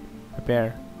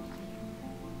 Repair.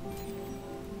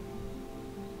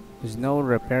 There's no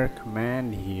repair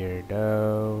command here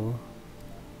though.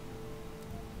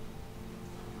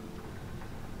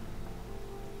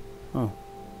 Oh.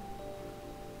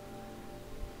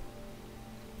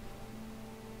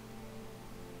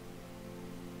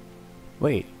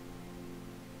 Wait.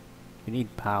 You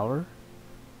need power?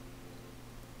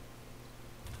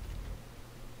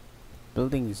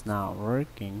 Building is not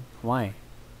working. Why?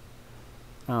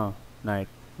 Oh, not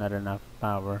enough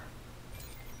power.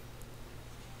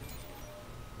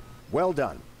 Well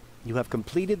done. You have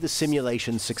completed the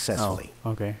simulation successfully.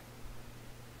 Oh, okay.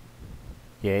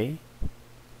 Yay.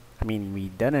 I mean, we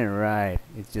done it right.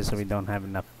 It's just we don't have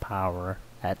enough power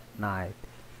at night.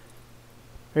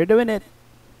 We're doing it.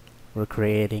 We're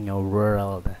creating a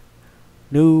world.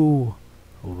 New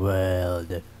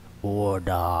world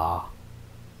order.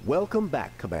 Welcome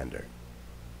back, Commander.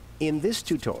 In this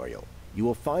tutorial, you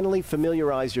will finally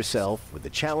familiarize yourself with the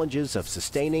challenges of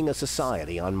sustaining a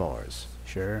society on Mars.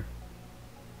 Sure.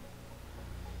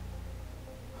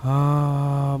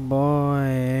 Oh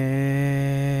boy.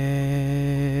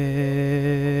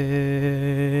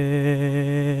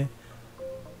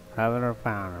 Another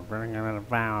founder, bring another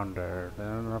founder,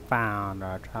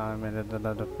 try me to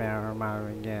the fair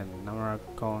amount again. Number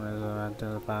of colonies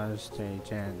until the final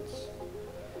stage ends.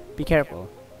 Be careful.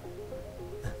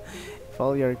 If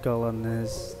all your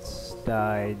colonists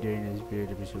die during this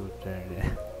period, we should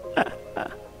return.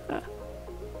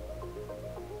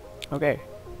 Okay.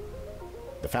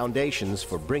 The foundations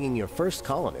for bringing your first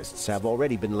colonists have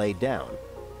already been laid down.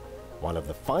 One of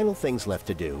the final things left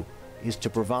to do is to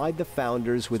provide the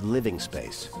founders with living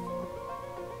space.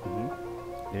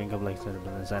 Living complex that have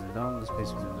been inside the dome, the space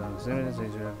is done,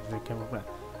 the camera plan.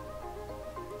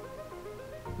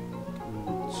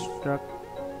 Construct.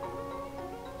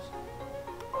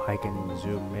 I can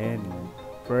zoom in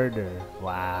further.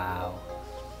 Wow.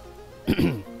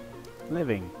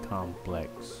 Living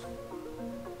complex.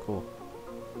 Cool.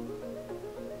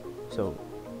 So,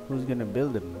 who's gonna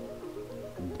build them?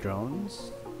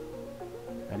 Drones?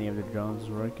 Any of the drones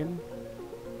working?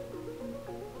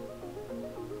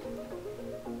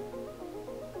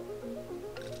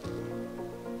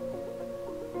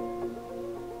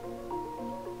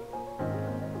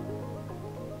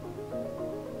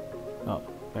 Oh,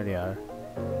 there they are.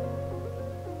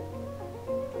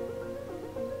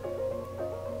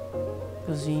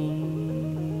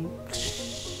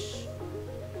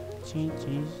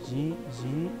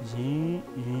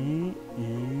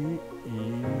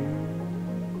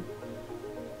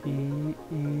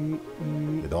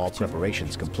 With all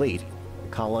preparations complete, the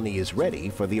colony is ready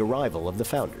for the arrival of the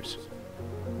founders.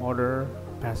 Order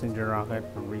Passenger rocket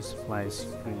from resupply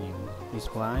screen.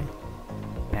 Resupply?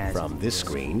 From this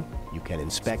screen, you can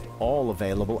inspect all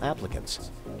available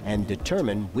applicants and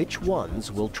determine which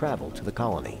ones will travel to the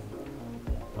colony.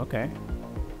 Okay.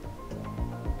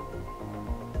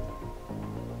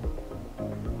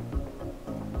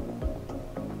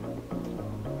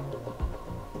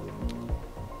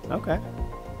 Okay.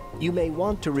 You may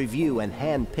want to review and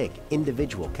hand-pick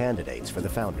individual candidates for the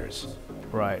founders.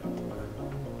 Right.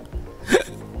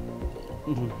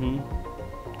 Mm-hmm.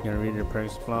 You're gonna read the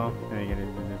perks flow, and you're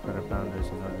gonna do this for the founders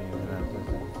and not the analysis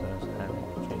and starts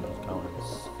having changes colors.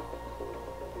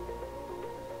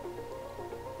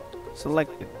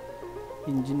 Selected.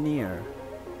 Engineer.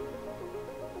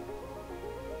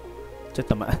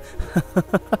 Cetama.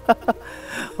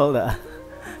 Hold on.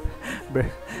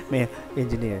 Man,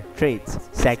 engineer. Traits.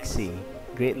 Sexy.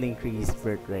 Greatly increased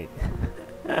birth rate.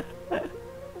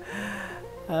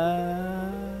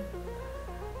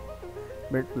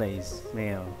 Birthplace.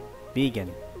 Male.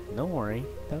 Vegan. Don't worry.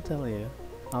 Don't tell you.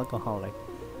 Alcoholic.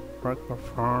 Work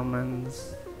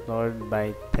performance. Lowered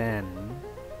by 10.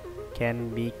 Can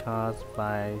be caused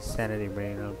by sanity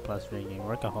breakdown plus drinking.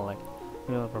 Workaholic.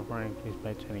 Will performance increased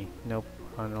by 20. No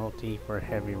penalty for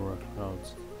heavy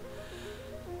workloads.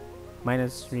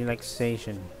 Minus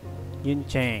relaxation. Yun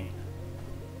Chang.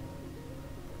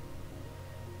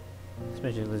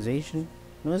 Specialization.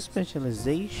 No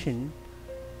specialization.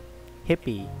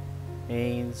 Hippie.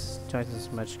 Means twice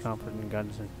as much comfort in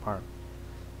gardens and park.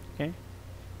 Okay.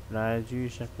 Raju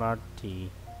Shaklati.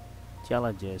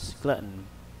 Geologist. Glutton.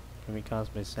 Can be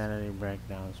caused by sanity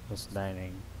breakdowns plus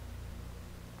dining.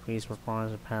 Increased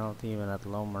performance penalty when at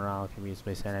low morale can be used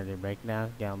by sanity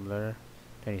breakdown. Gambler.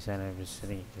 20 sanity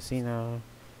visiting casino.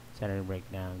 Sanity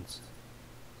breakdowns.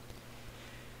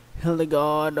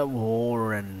 Hildegard of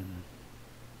Warren.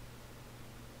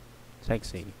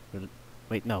 Sexy.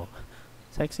 Wait, no.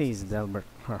 Sexy is Delbert.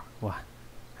 What?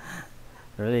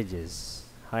 Religious.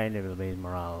 High individual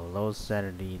morale. Low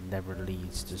sanity never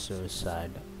leads to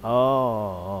suicide.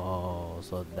 Oh,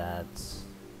 so that's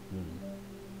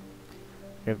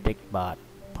Cryptic bot.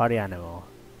 Party animal.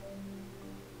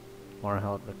 More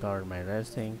health recovered by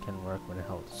resting. Can work when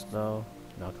health is low.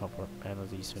 No comfort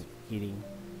penalties when eating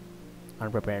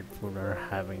unprepared food or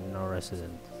having no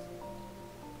residence.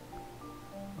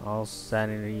 All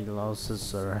sanity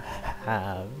losses are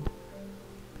halved.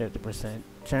 50%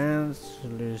 chance to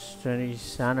lose 20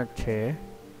 sanity.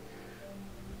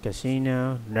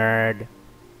 Casino. Nerd.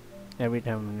 Every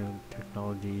time new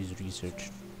technology is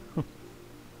researched.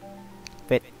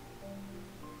 Fit.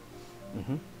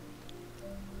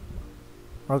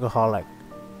 Workaholic.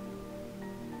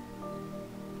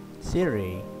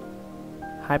 Siri.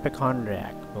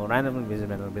 Hypochondriac. Will randomly visit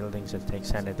mental buildings and take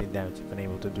sanity damage if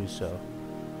unable to do so.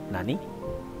 Nani?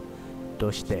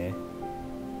 Doshite.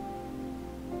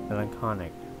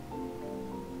 Melancholic.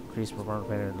 Increased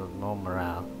performance with no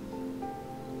morale.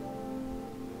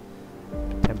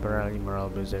 Temporarily morale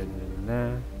boosted.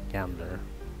 Gambler.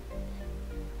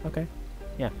 Okay.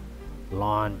 Yeah.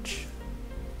 Launch.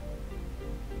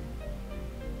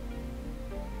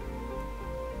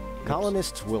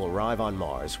 Colonists will arrive on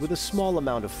Mars with a small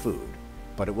amount of food,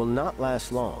 but it will not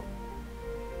last long.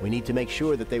 We need to make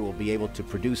sure that they will be able to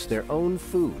produce their own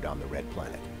food on the Red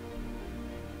Planet.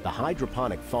 The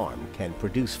hydroponic farm can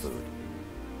produce food.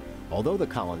 Although the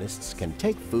colonists can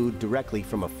take food directly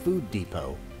from a food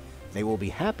depot, they will be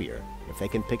happier if they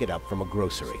can pick it up from a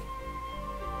grocery.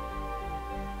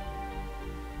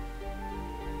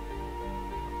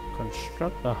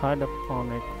 Construct a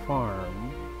hydroponic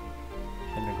farm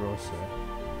in the grocery.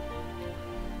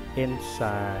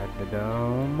 Inside the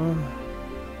dome.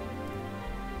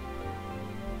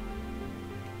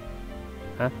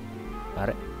 Huh? Got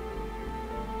it.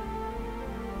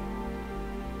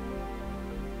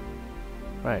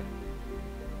 Right.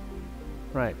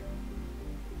 Right.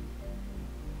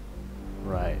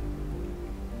 Right.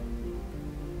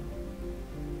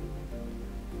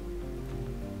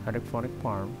 Hydroponic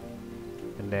farm.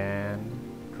 And then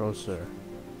grocer.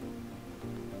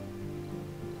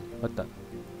 What the?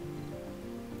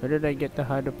 Where did I get the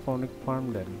hydroponic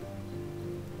farm then?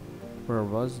 Where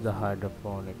was the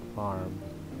hydroponic farm?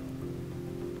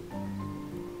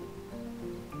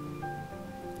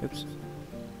 Oops.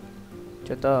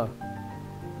 Chata.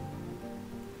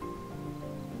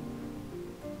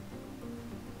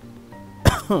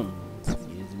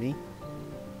 Excuse me.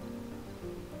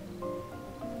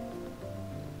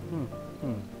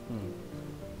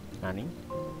 Nani?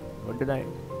 What did I?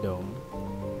 Dome.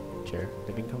 Chair.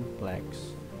 Living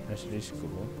complex. Nursery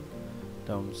school.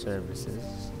 Dome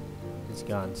services. It's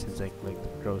gone since I clicked the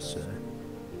grocer.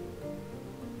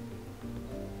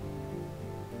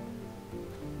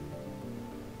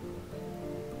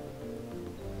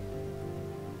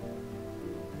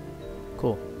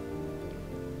 Cool.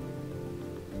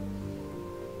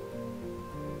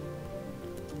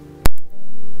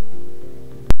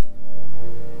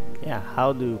 Yeah,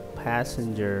 how do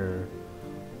passenger...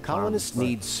 Colonists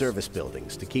need service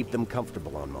buildings to keep them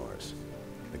comfortable on Mars.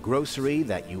 The grocery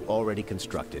that you already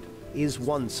constructed is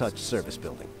one such service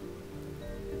building.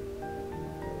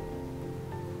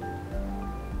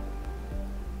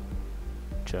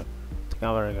 Sure. To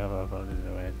cover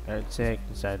Earth sick,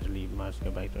 decide to leave Mars,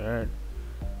 go back to Earth.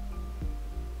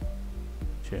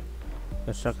 Sure.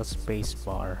 Construct a space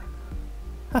bar.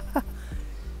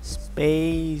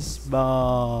 Space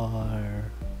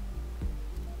bar.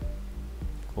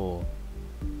 Cool.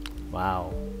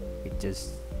 Wow. It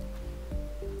just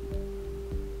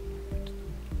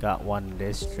got one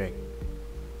district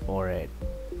for it.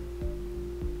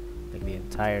 Like the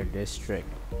entire district.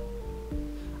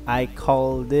 I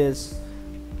call this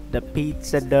the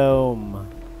Pizza Dome.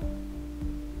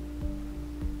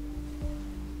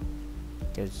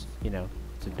 Because, you know,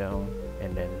 it's a dome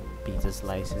and then pizza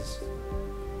slices.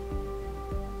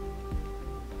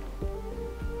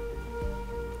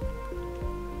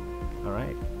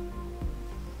 Alright.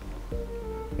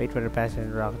 Wait for the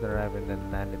passenger rocket to arrive and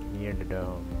then land it near the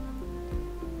dome.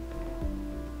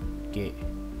 Okay.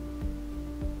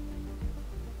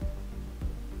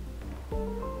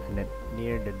 And then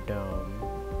near the dome.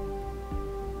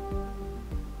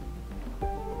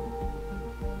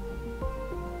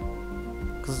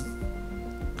 Cause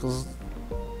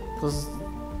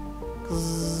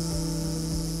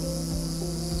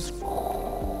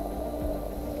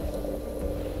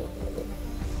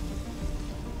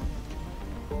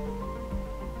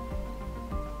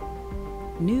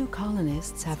New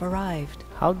colonists have arrived.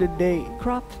 how did they...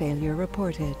 Crop failure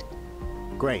reported.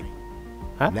 Great.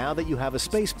 Huh? Now that you have a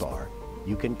spacebar,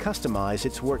 you can customize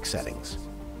its work settings.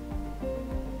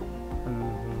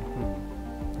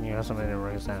 You have something that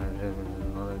works on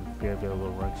another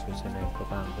pre-available workspace and then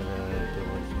put on the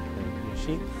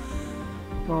machine.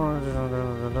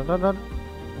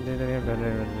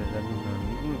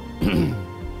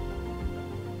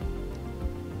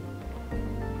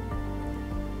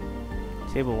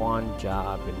 Table one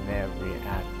job in every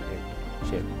active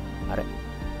chip.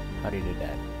 How do you do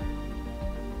that?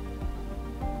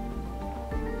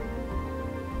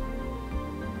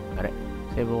 Alright,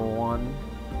 table one.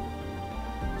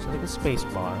 Select the space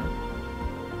bar.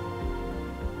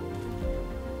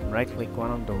 Right click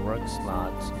one of the work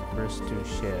slots in the first two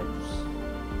ships.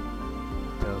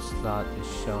 The slot is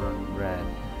shown on red.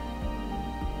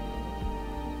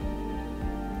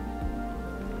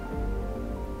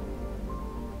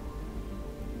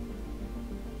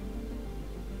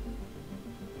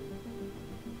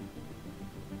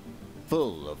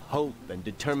 Full of hope and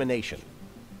determination,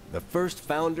 the first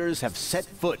founders have set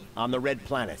foot on the Red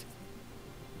Planet.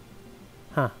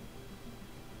 Huh.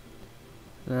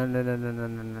 Bank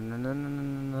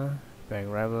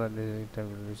rival at the time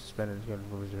to be suspended for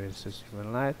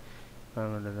human life.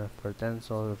 For 10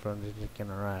 souls from the can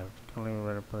arrive. Only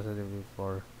rather positively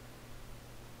for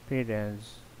period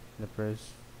ends the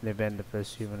event the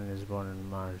first human is born on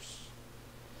Mars.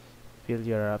 Field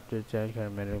your up to check her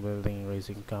medical building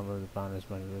raising combo the founders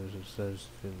of service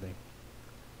building.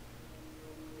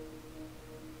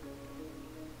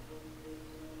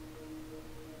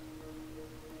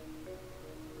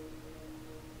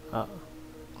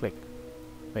 Click.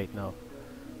 Wait, no.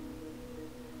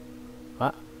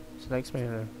 Select space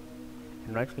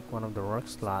and right click one of the work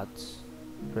slots.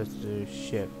 Press the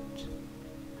shift.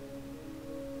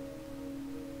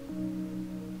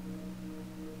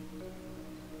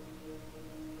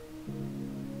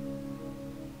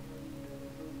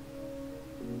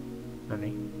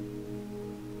 Honey.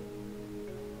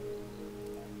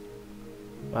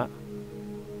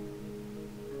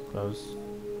 Close.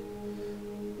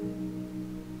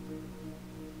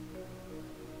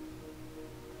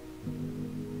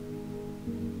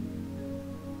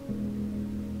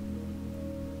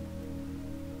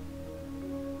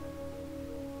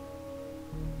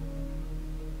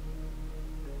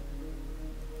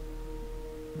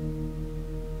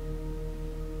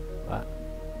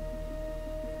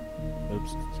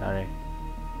 Oops, sorry.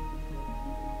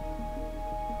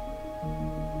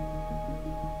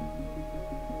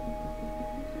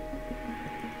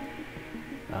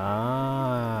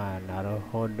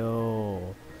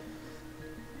 Naruhodo.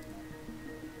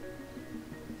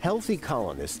 Healthy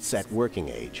colonists at working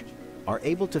age are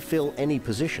able to fill any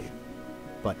position,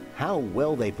 but how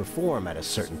well they perform at a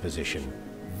certain position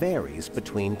varies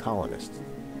between colonists.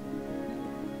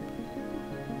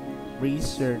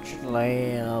 Research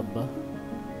lab.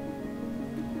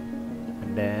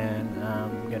 And then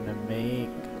I'm gonna gonna make?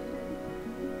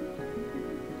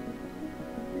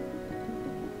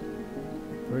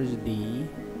 Where's the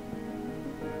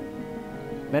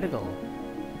medical?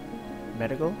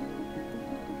 Medical?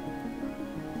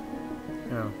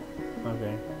 Oh,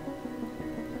 okay.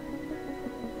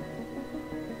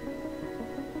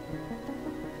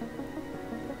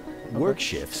 Work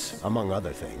shifts, among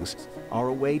other things, are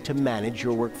a way to manage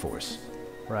your workforce.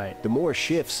 Right. The more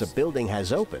shifts a building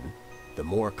has open, the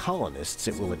more colonists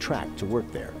it will attract to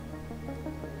work there.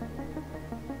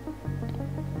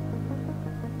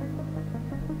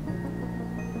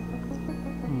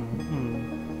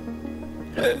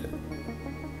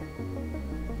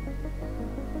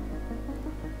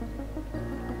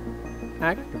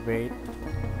 Activate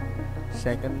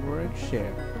second work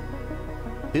shift.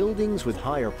 Buildings with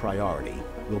higher priority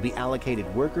will be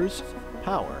allocated workers,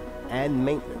 power, and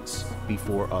maintenance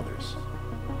before others.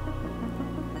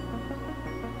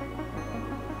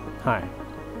 Hi.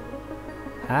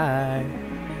 Hi.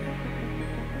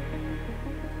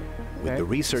 With the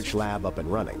research lab up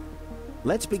and running,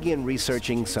 let's begin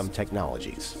researching some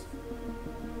technologies.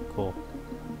 Cool.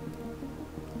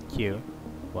 Q.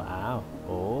 Wow.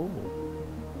 Oh.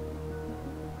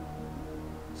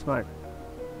 Smart.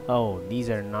 Oh, these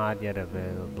are not yet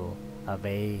available.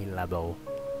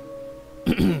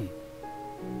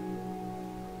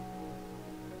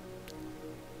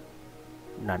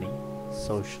 Nutty.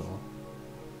 Social.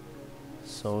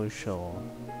 Social.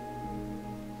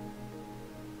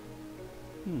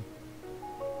 Hmm.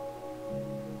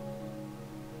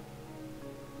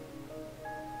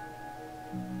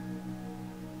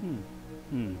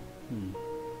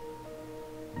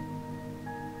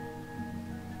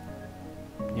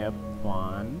 Yep,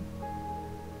 one.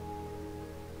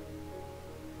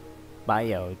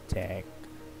 Biotech.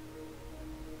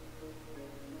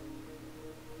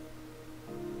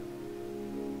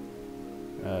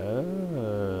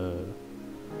 Oh.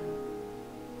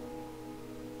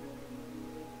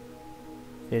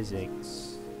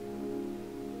 Physics.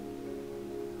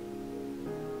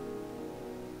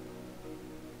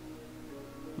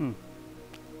 Hmm.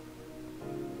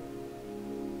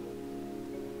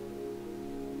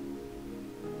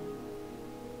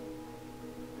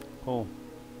 Cool.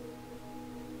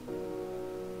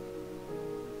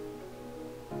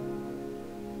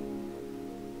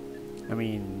 I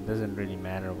mean, doesn't really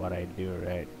matter what I do,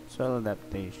 right? Soil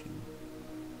adaptation.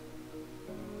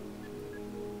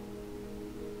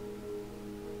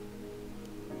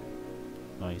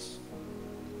 Nice.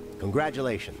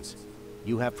 Congratulations.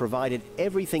 You have provided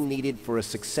everything needed for a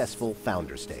successful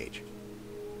founder stage.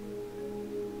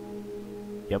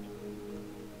 Yep.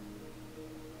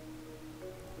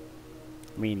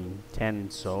 I mean, 10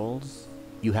 souls?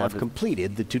 You have What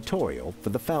completed the tutorial for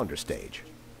the founder stage.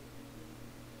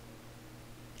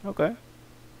 Okay.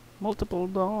 Multiple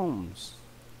domes.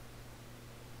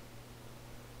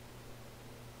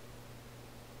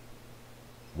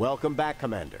 Welcome back,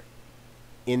 Commander.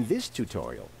 In this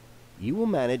tutorial, you will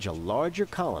manage a larger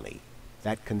colony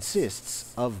that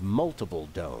consists of multiple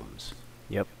domes.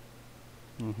 Yep.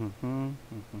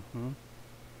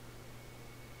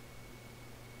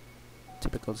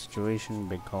 Typical situation,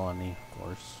 big colony, of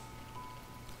course.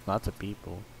 Lots of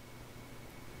people.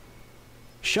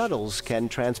 Shuttles can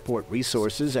transport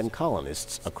resources and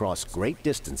colonists across great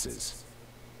distances.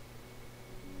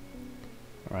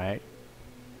 Right.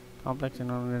 Complex and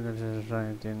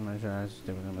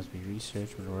typically must be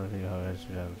researched with worthy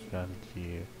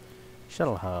strategy.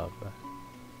 Shuttle hub.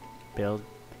 Build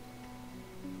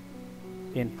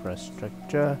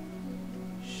infrastructure.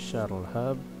 Shuttle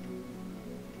hub.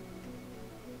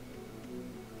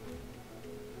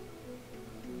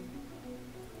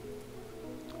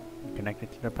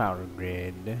 Connected to the power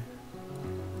grid.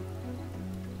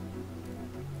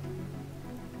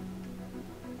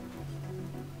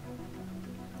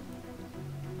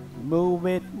 Move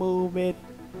it, move it.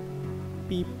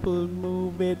 People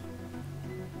move it.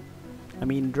 I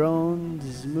mean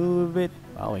drones, move it.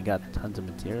 Wow, we got tons of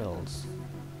materials.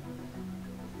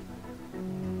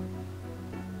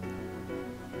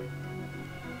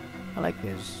 I like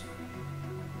this.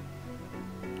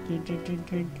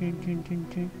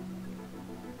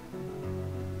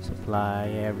 Supply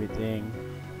everything.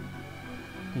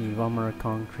 Need one more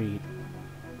concrete.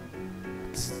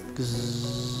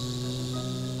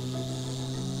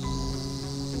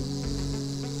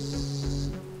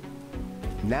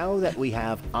 Now that we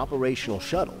have operational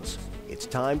shuttles, it's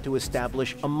time to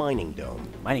establish a mining dome.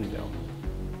 Mining dome.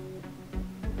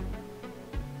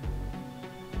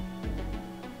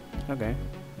 Okay.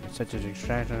 Such as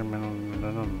extraction.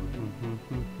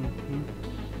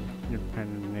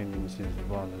 Independent agencies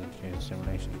involved in the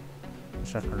simulation.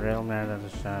 Such a rail net at the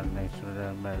side next to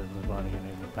the metal body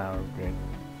in the power grid.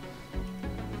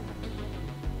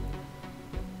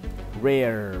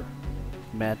 Rare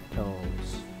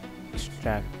metals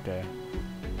extractor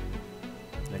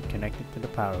then connected to the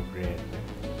power grid.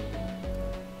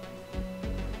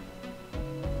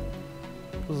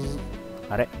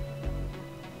 Are?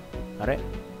 Are?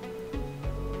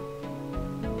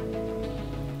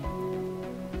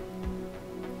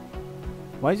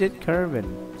 Why is it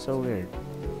curving? So weird.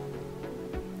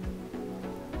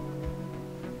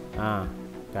 Ah,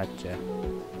 gotcha.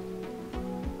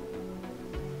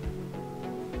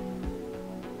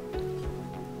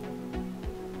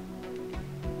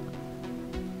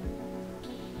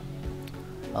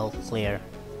 All clear.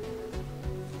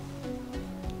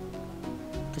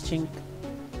 Ka-chink.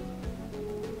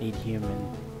 Need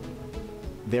human.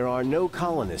 There are no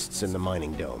colonists in the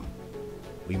mining dome.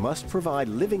 We must provide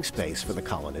living space for the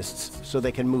colonists so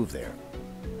they can move there.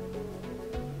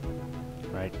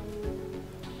 Right.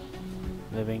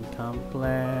 Living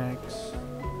complex.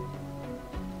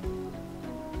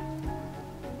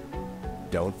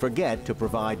 Don't forget to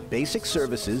provide basic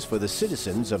services for the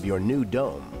citizens of your new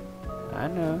dome. I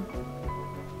know.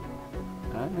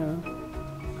 I know.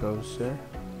 Go, sir.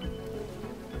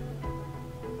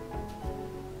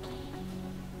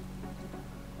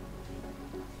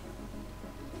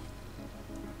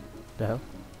 The hell?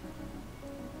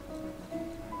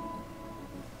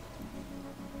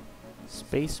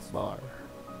 Space bar.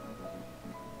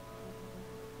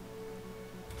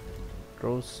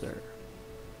 Grocer.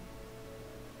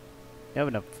 You have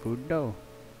enough food though.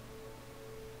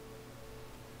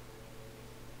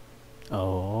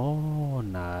 Oh,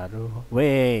 Naru.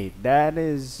 Wait, that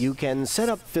is... You can set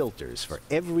up filters for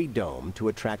every dome to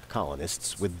attract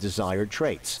colonists with desired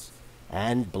traits,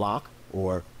 and block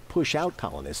or push out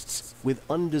colonists with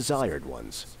undesired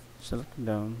ones. Select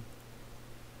dome.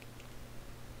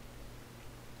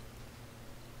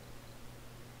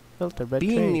 Filter by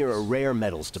Being traits. near a rare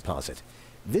metals deposit,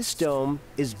 this dome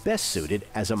is best suited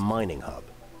as a mining hub.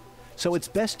 So it's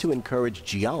best to encourage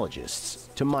geologists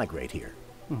to migrate here.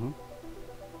 The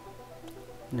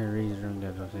reason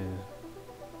that was is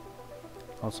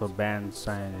also banned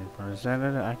sign in for the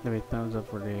Senate. Activate thumbs up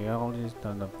for the geologists,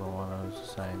 thumbs up for one of the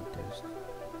scientists.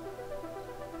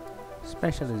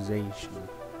 Specialization.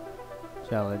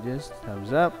 Geologist,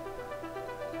 thumbs up.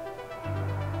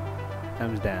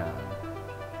 Thumbs down.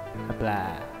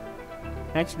 Apply.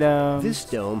 Next dome. This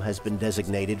dome has been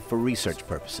designated for research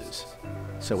purposes,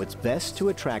 so it's best to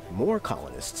attract more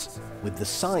colonists with the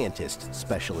scientist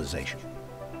specialization.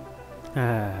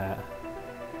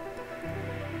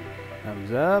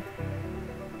 Thumbs up.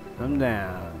 Thumbs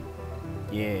down.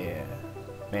 Yeah.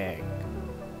 Back.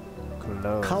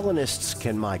 Close. Colonists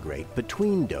can migrate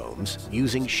between domes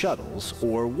using shuttles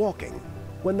or walking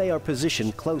when they are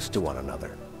positioned close to one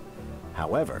another.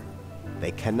 However,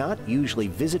 they cannot usually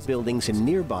visit buildings in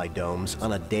nearby domes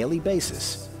on a daily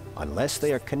basis unless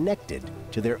they are connected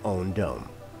to their own dome.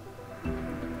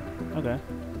 Okay.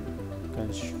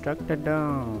 Construct a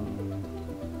dome.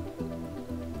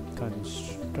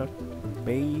 Construct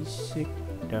basic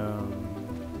dome.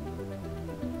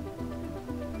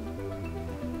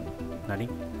 Nani?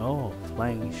 Oh,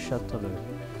 flying shuttle.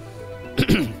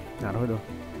 Naruto.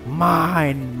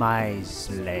 Mine, my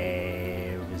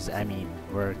slaves. I mean,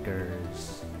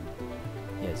 workers.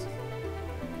 Yes.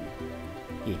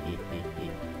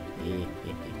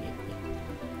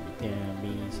 Don't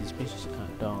be suspicious.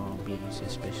 Don't be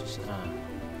suspicious.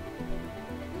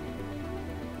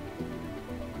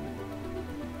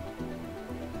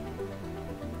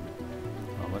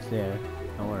 Oh, what's there?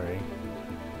 Don't worry.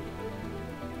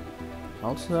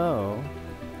 Also,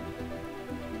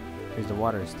 here's the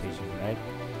water station, right?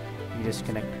 You just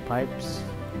connect the pipes.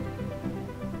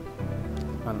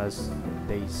 Unless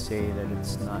they say that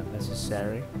it's not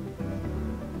necessary.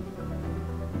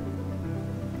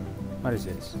 What is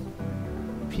this?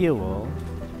 Fuel,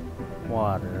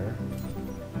 water,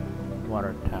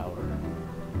 water tower.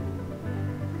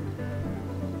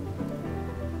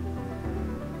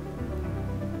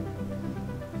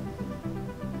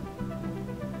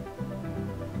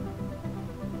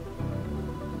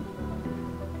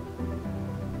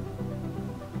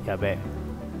 Yeah, bet.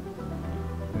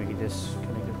 We can just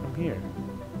connect it from here.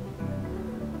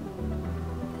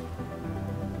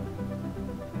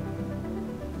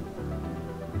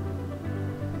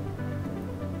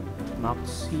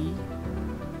 Moxie,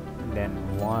 and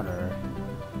then water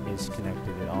is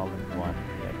connected it all in one.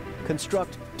 Yep.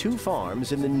 Construct 2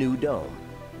 farms in the new dome.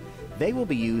 They will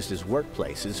be used as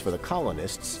workplaces for the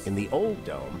colonists in the old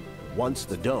dome once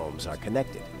the domes are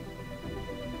connected.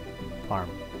 Farm.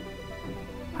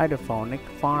 Hydroponic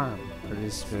farm.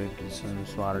 Produce food,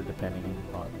 consumes water depending on the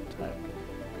product type.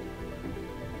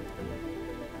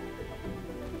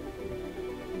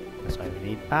 That's why we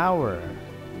need power.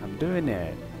 I'm doing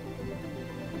it.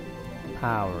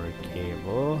 Power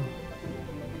cable.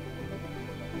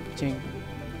 Ching.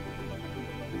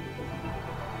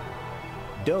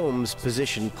 Domes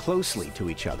positioned closely to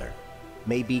each other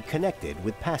may be connected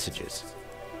with passages.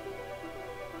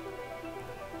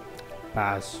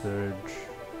 Passage.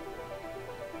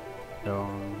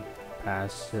 Dome.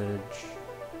 Passage.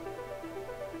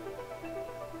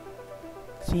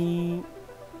 See.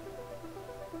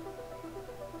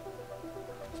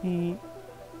 See.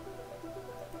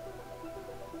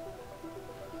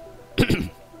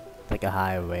 Like a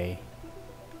highway.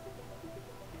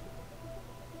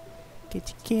 Get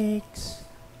your kicks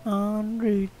on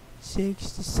Route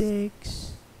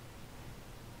 66.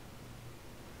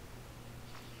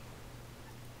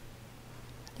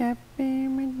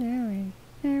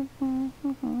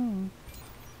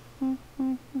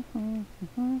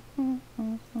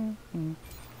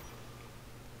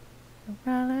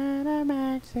 Running to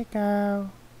Mexico.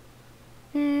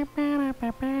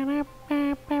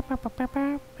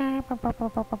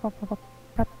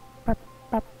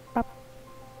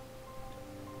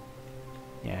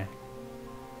 Yeah.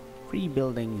 Free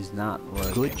building is not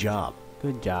working. Good job.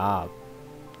 Good job.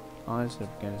 Honestly,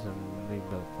 getting some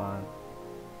rebuilt farm.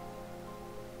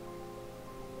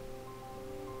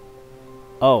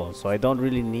 Oh, so I don't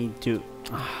really need to.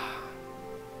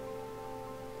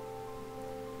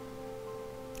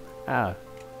 Ah.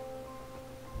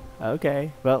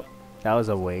 Okay. Well, that was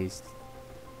a waste.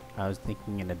 I was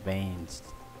thinking in advance.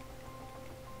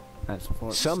 That's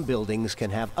for Some buildings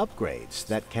can have upgrades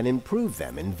that can improve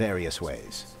them in various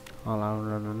ways.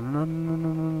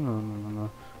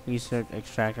 Research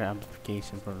extractor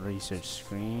amplification for research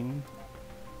screen.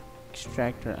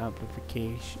 Extractor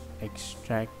amplification.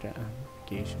 Extractor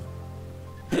amplification.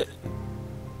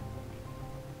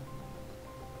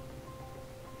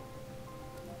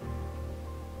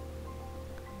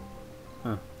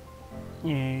 Huh.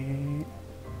 Yeah.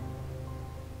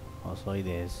 Also it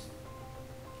is.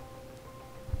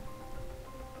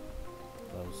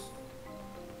 Close.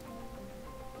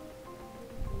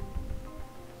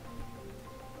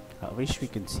 I wish we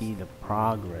could see the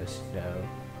progress though.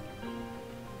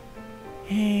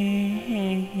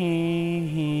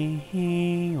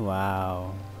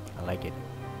 Wow. I like it.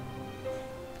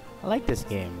 I like this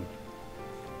game.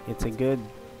 It's a good...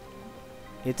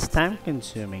 It's time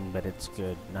consuming, but it's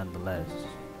good nonetheless.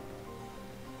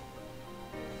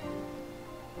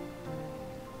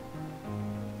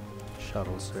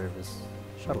 Shuttle service.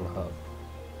 Shuttle hub.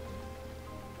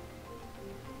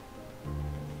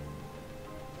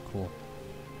 Cool.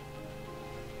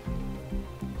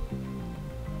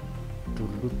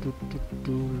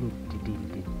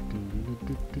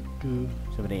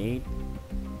 78.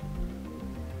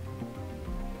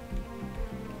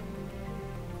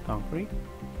 Concrete.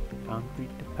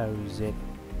 Concrete deposit.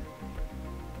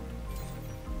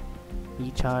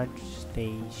 Recharge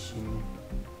station.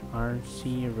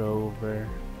 RC rover.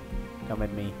 Come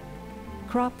at me.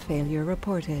 Crop failure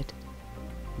reported.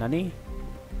 Nani?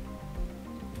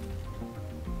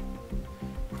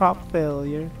 Crop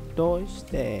failure.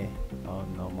 Doorstep. Oh,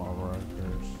 no more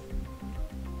workers.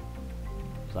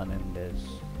 Sun in this.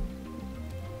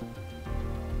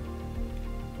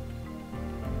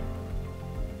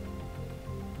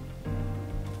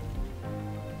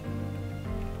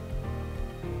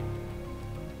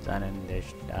 Sun in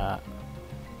this.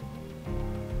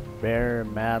 Rare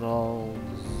metals,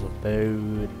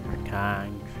 food,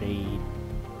 concrete,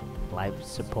 life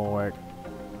support.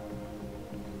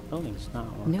 Building's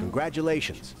not working. No.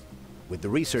 Congratulations. With the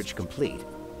research complete,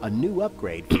 a new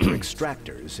upgrade for your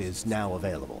extractors is now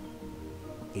available.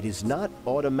 It is not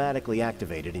automatically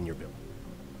activated in your building.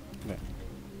 Okay.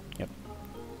 Yep.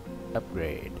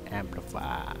 Upgrade,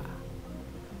 amplify.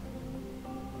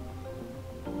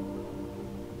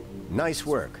 Nice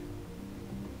work.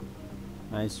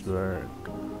 Nice work.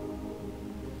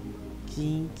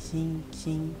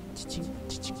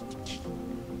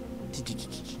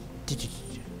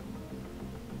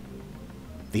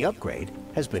 The upgrade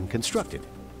has been constructed.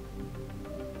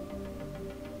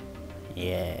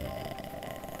 Yeah.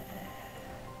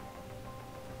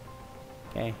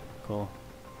 Okay, cool.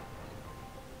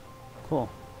 Cool.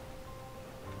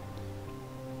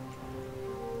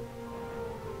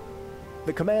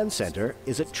 The command center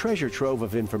is a treasure trove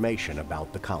of information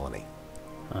about the colony.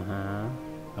 Uh-huh.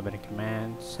 I'll be the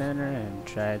command center and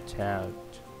try it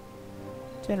out.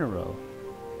 General,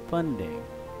 funding,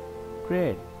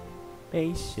 grid,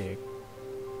 basic.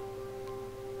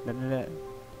 Da, da, da.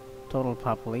 Total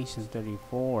population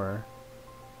 34.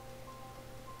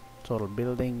 Total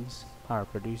buildings, power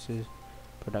producers,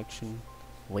 production,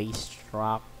 waste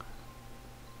rock.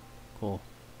 Cool.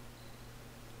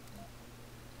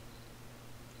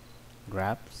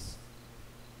 Grabs.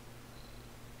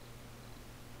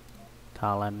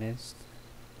 Colonist.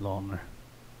 Loner.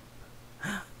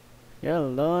 You're a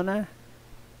loner?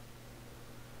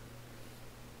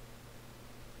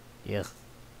 Yuck.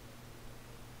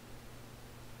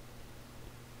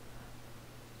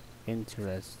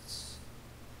 Interests.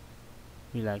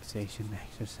 Relaxation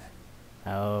exercise.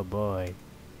 Oh boy.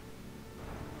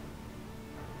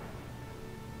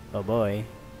 Oh boy.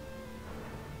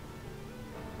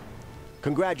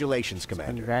 Congratulations,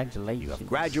 Commander. Congratulations. You have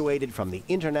graduated from the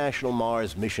International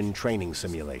Mars Mission Training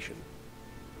Simulation.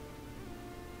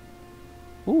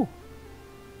 Ooh.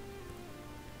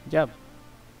 Good job.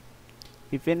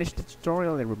 We finished the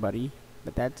tutorial, everybody.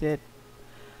 But that's it.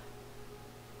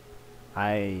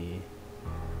 I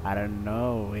don't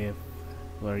know if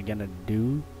we're gonna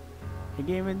do a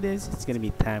game in this. It's gonna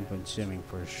be time consuming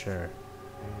for sure.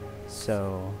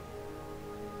 So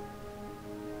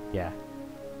yeah.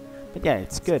 But yeah,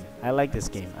 it's good. I like this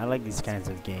game. I like these kinds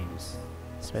of games,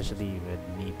 especially with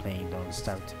me playing Don't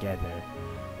Starve together.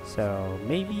 So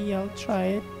maybe I'll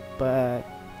try it, but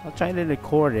I'll try to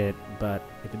record it. But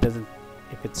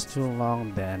if it's too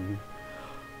long, then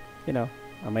you know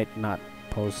I might not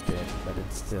post it, but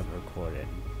it's still recorded.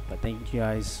 But thank you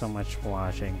guys so much for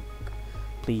watching.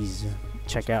 Please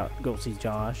check out Go See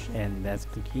Josh and That's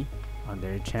Cookie on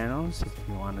their channels if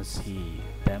you want to see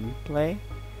them play.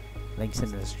 Links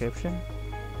in the description.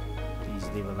 Please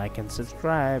leave a like and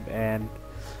subscribe and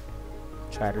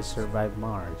try to survive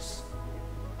Mars.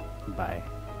 Bye.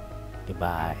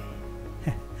 Goodbye.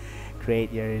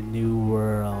 Create your new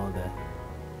world.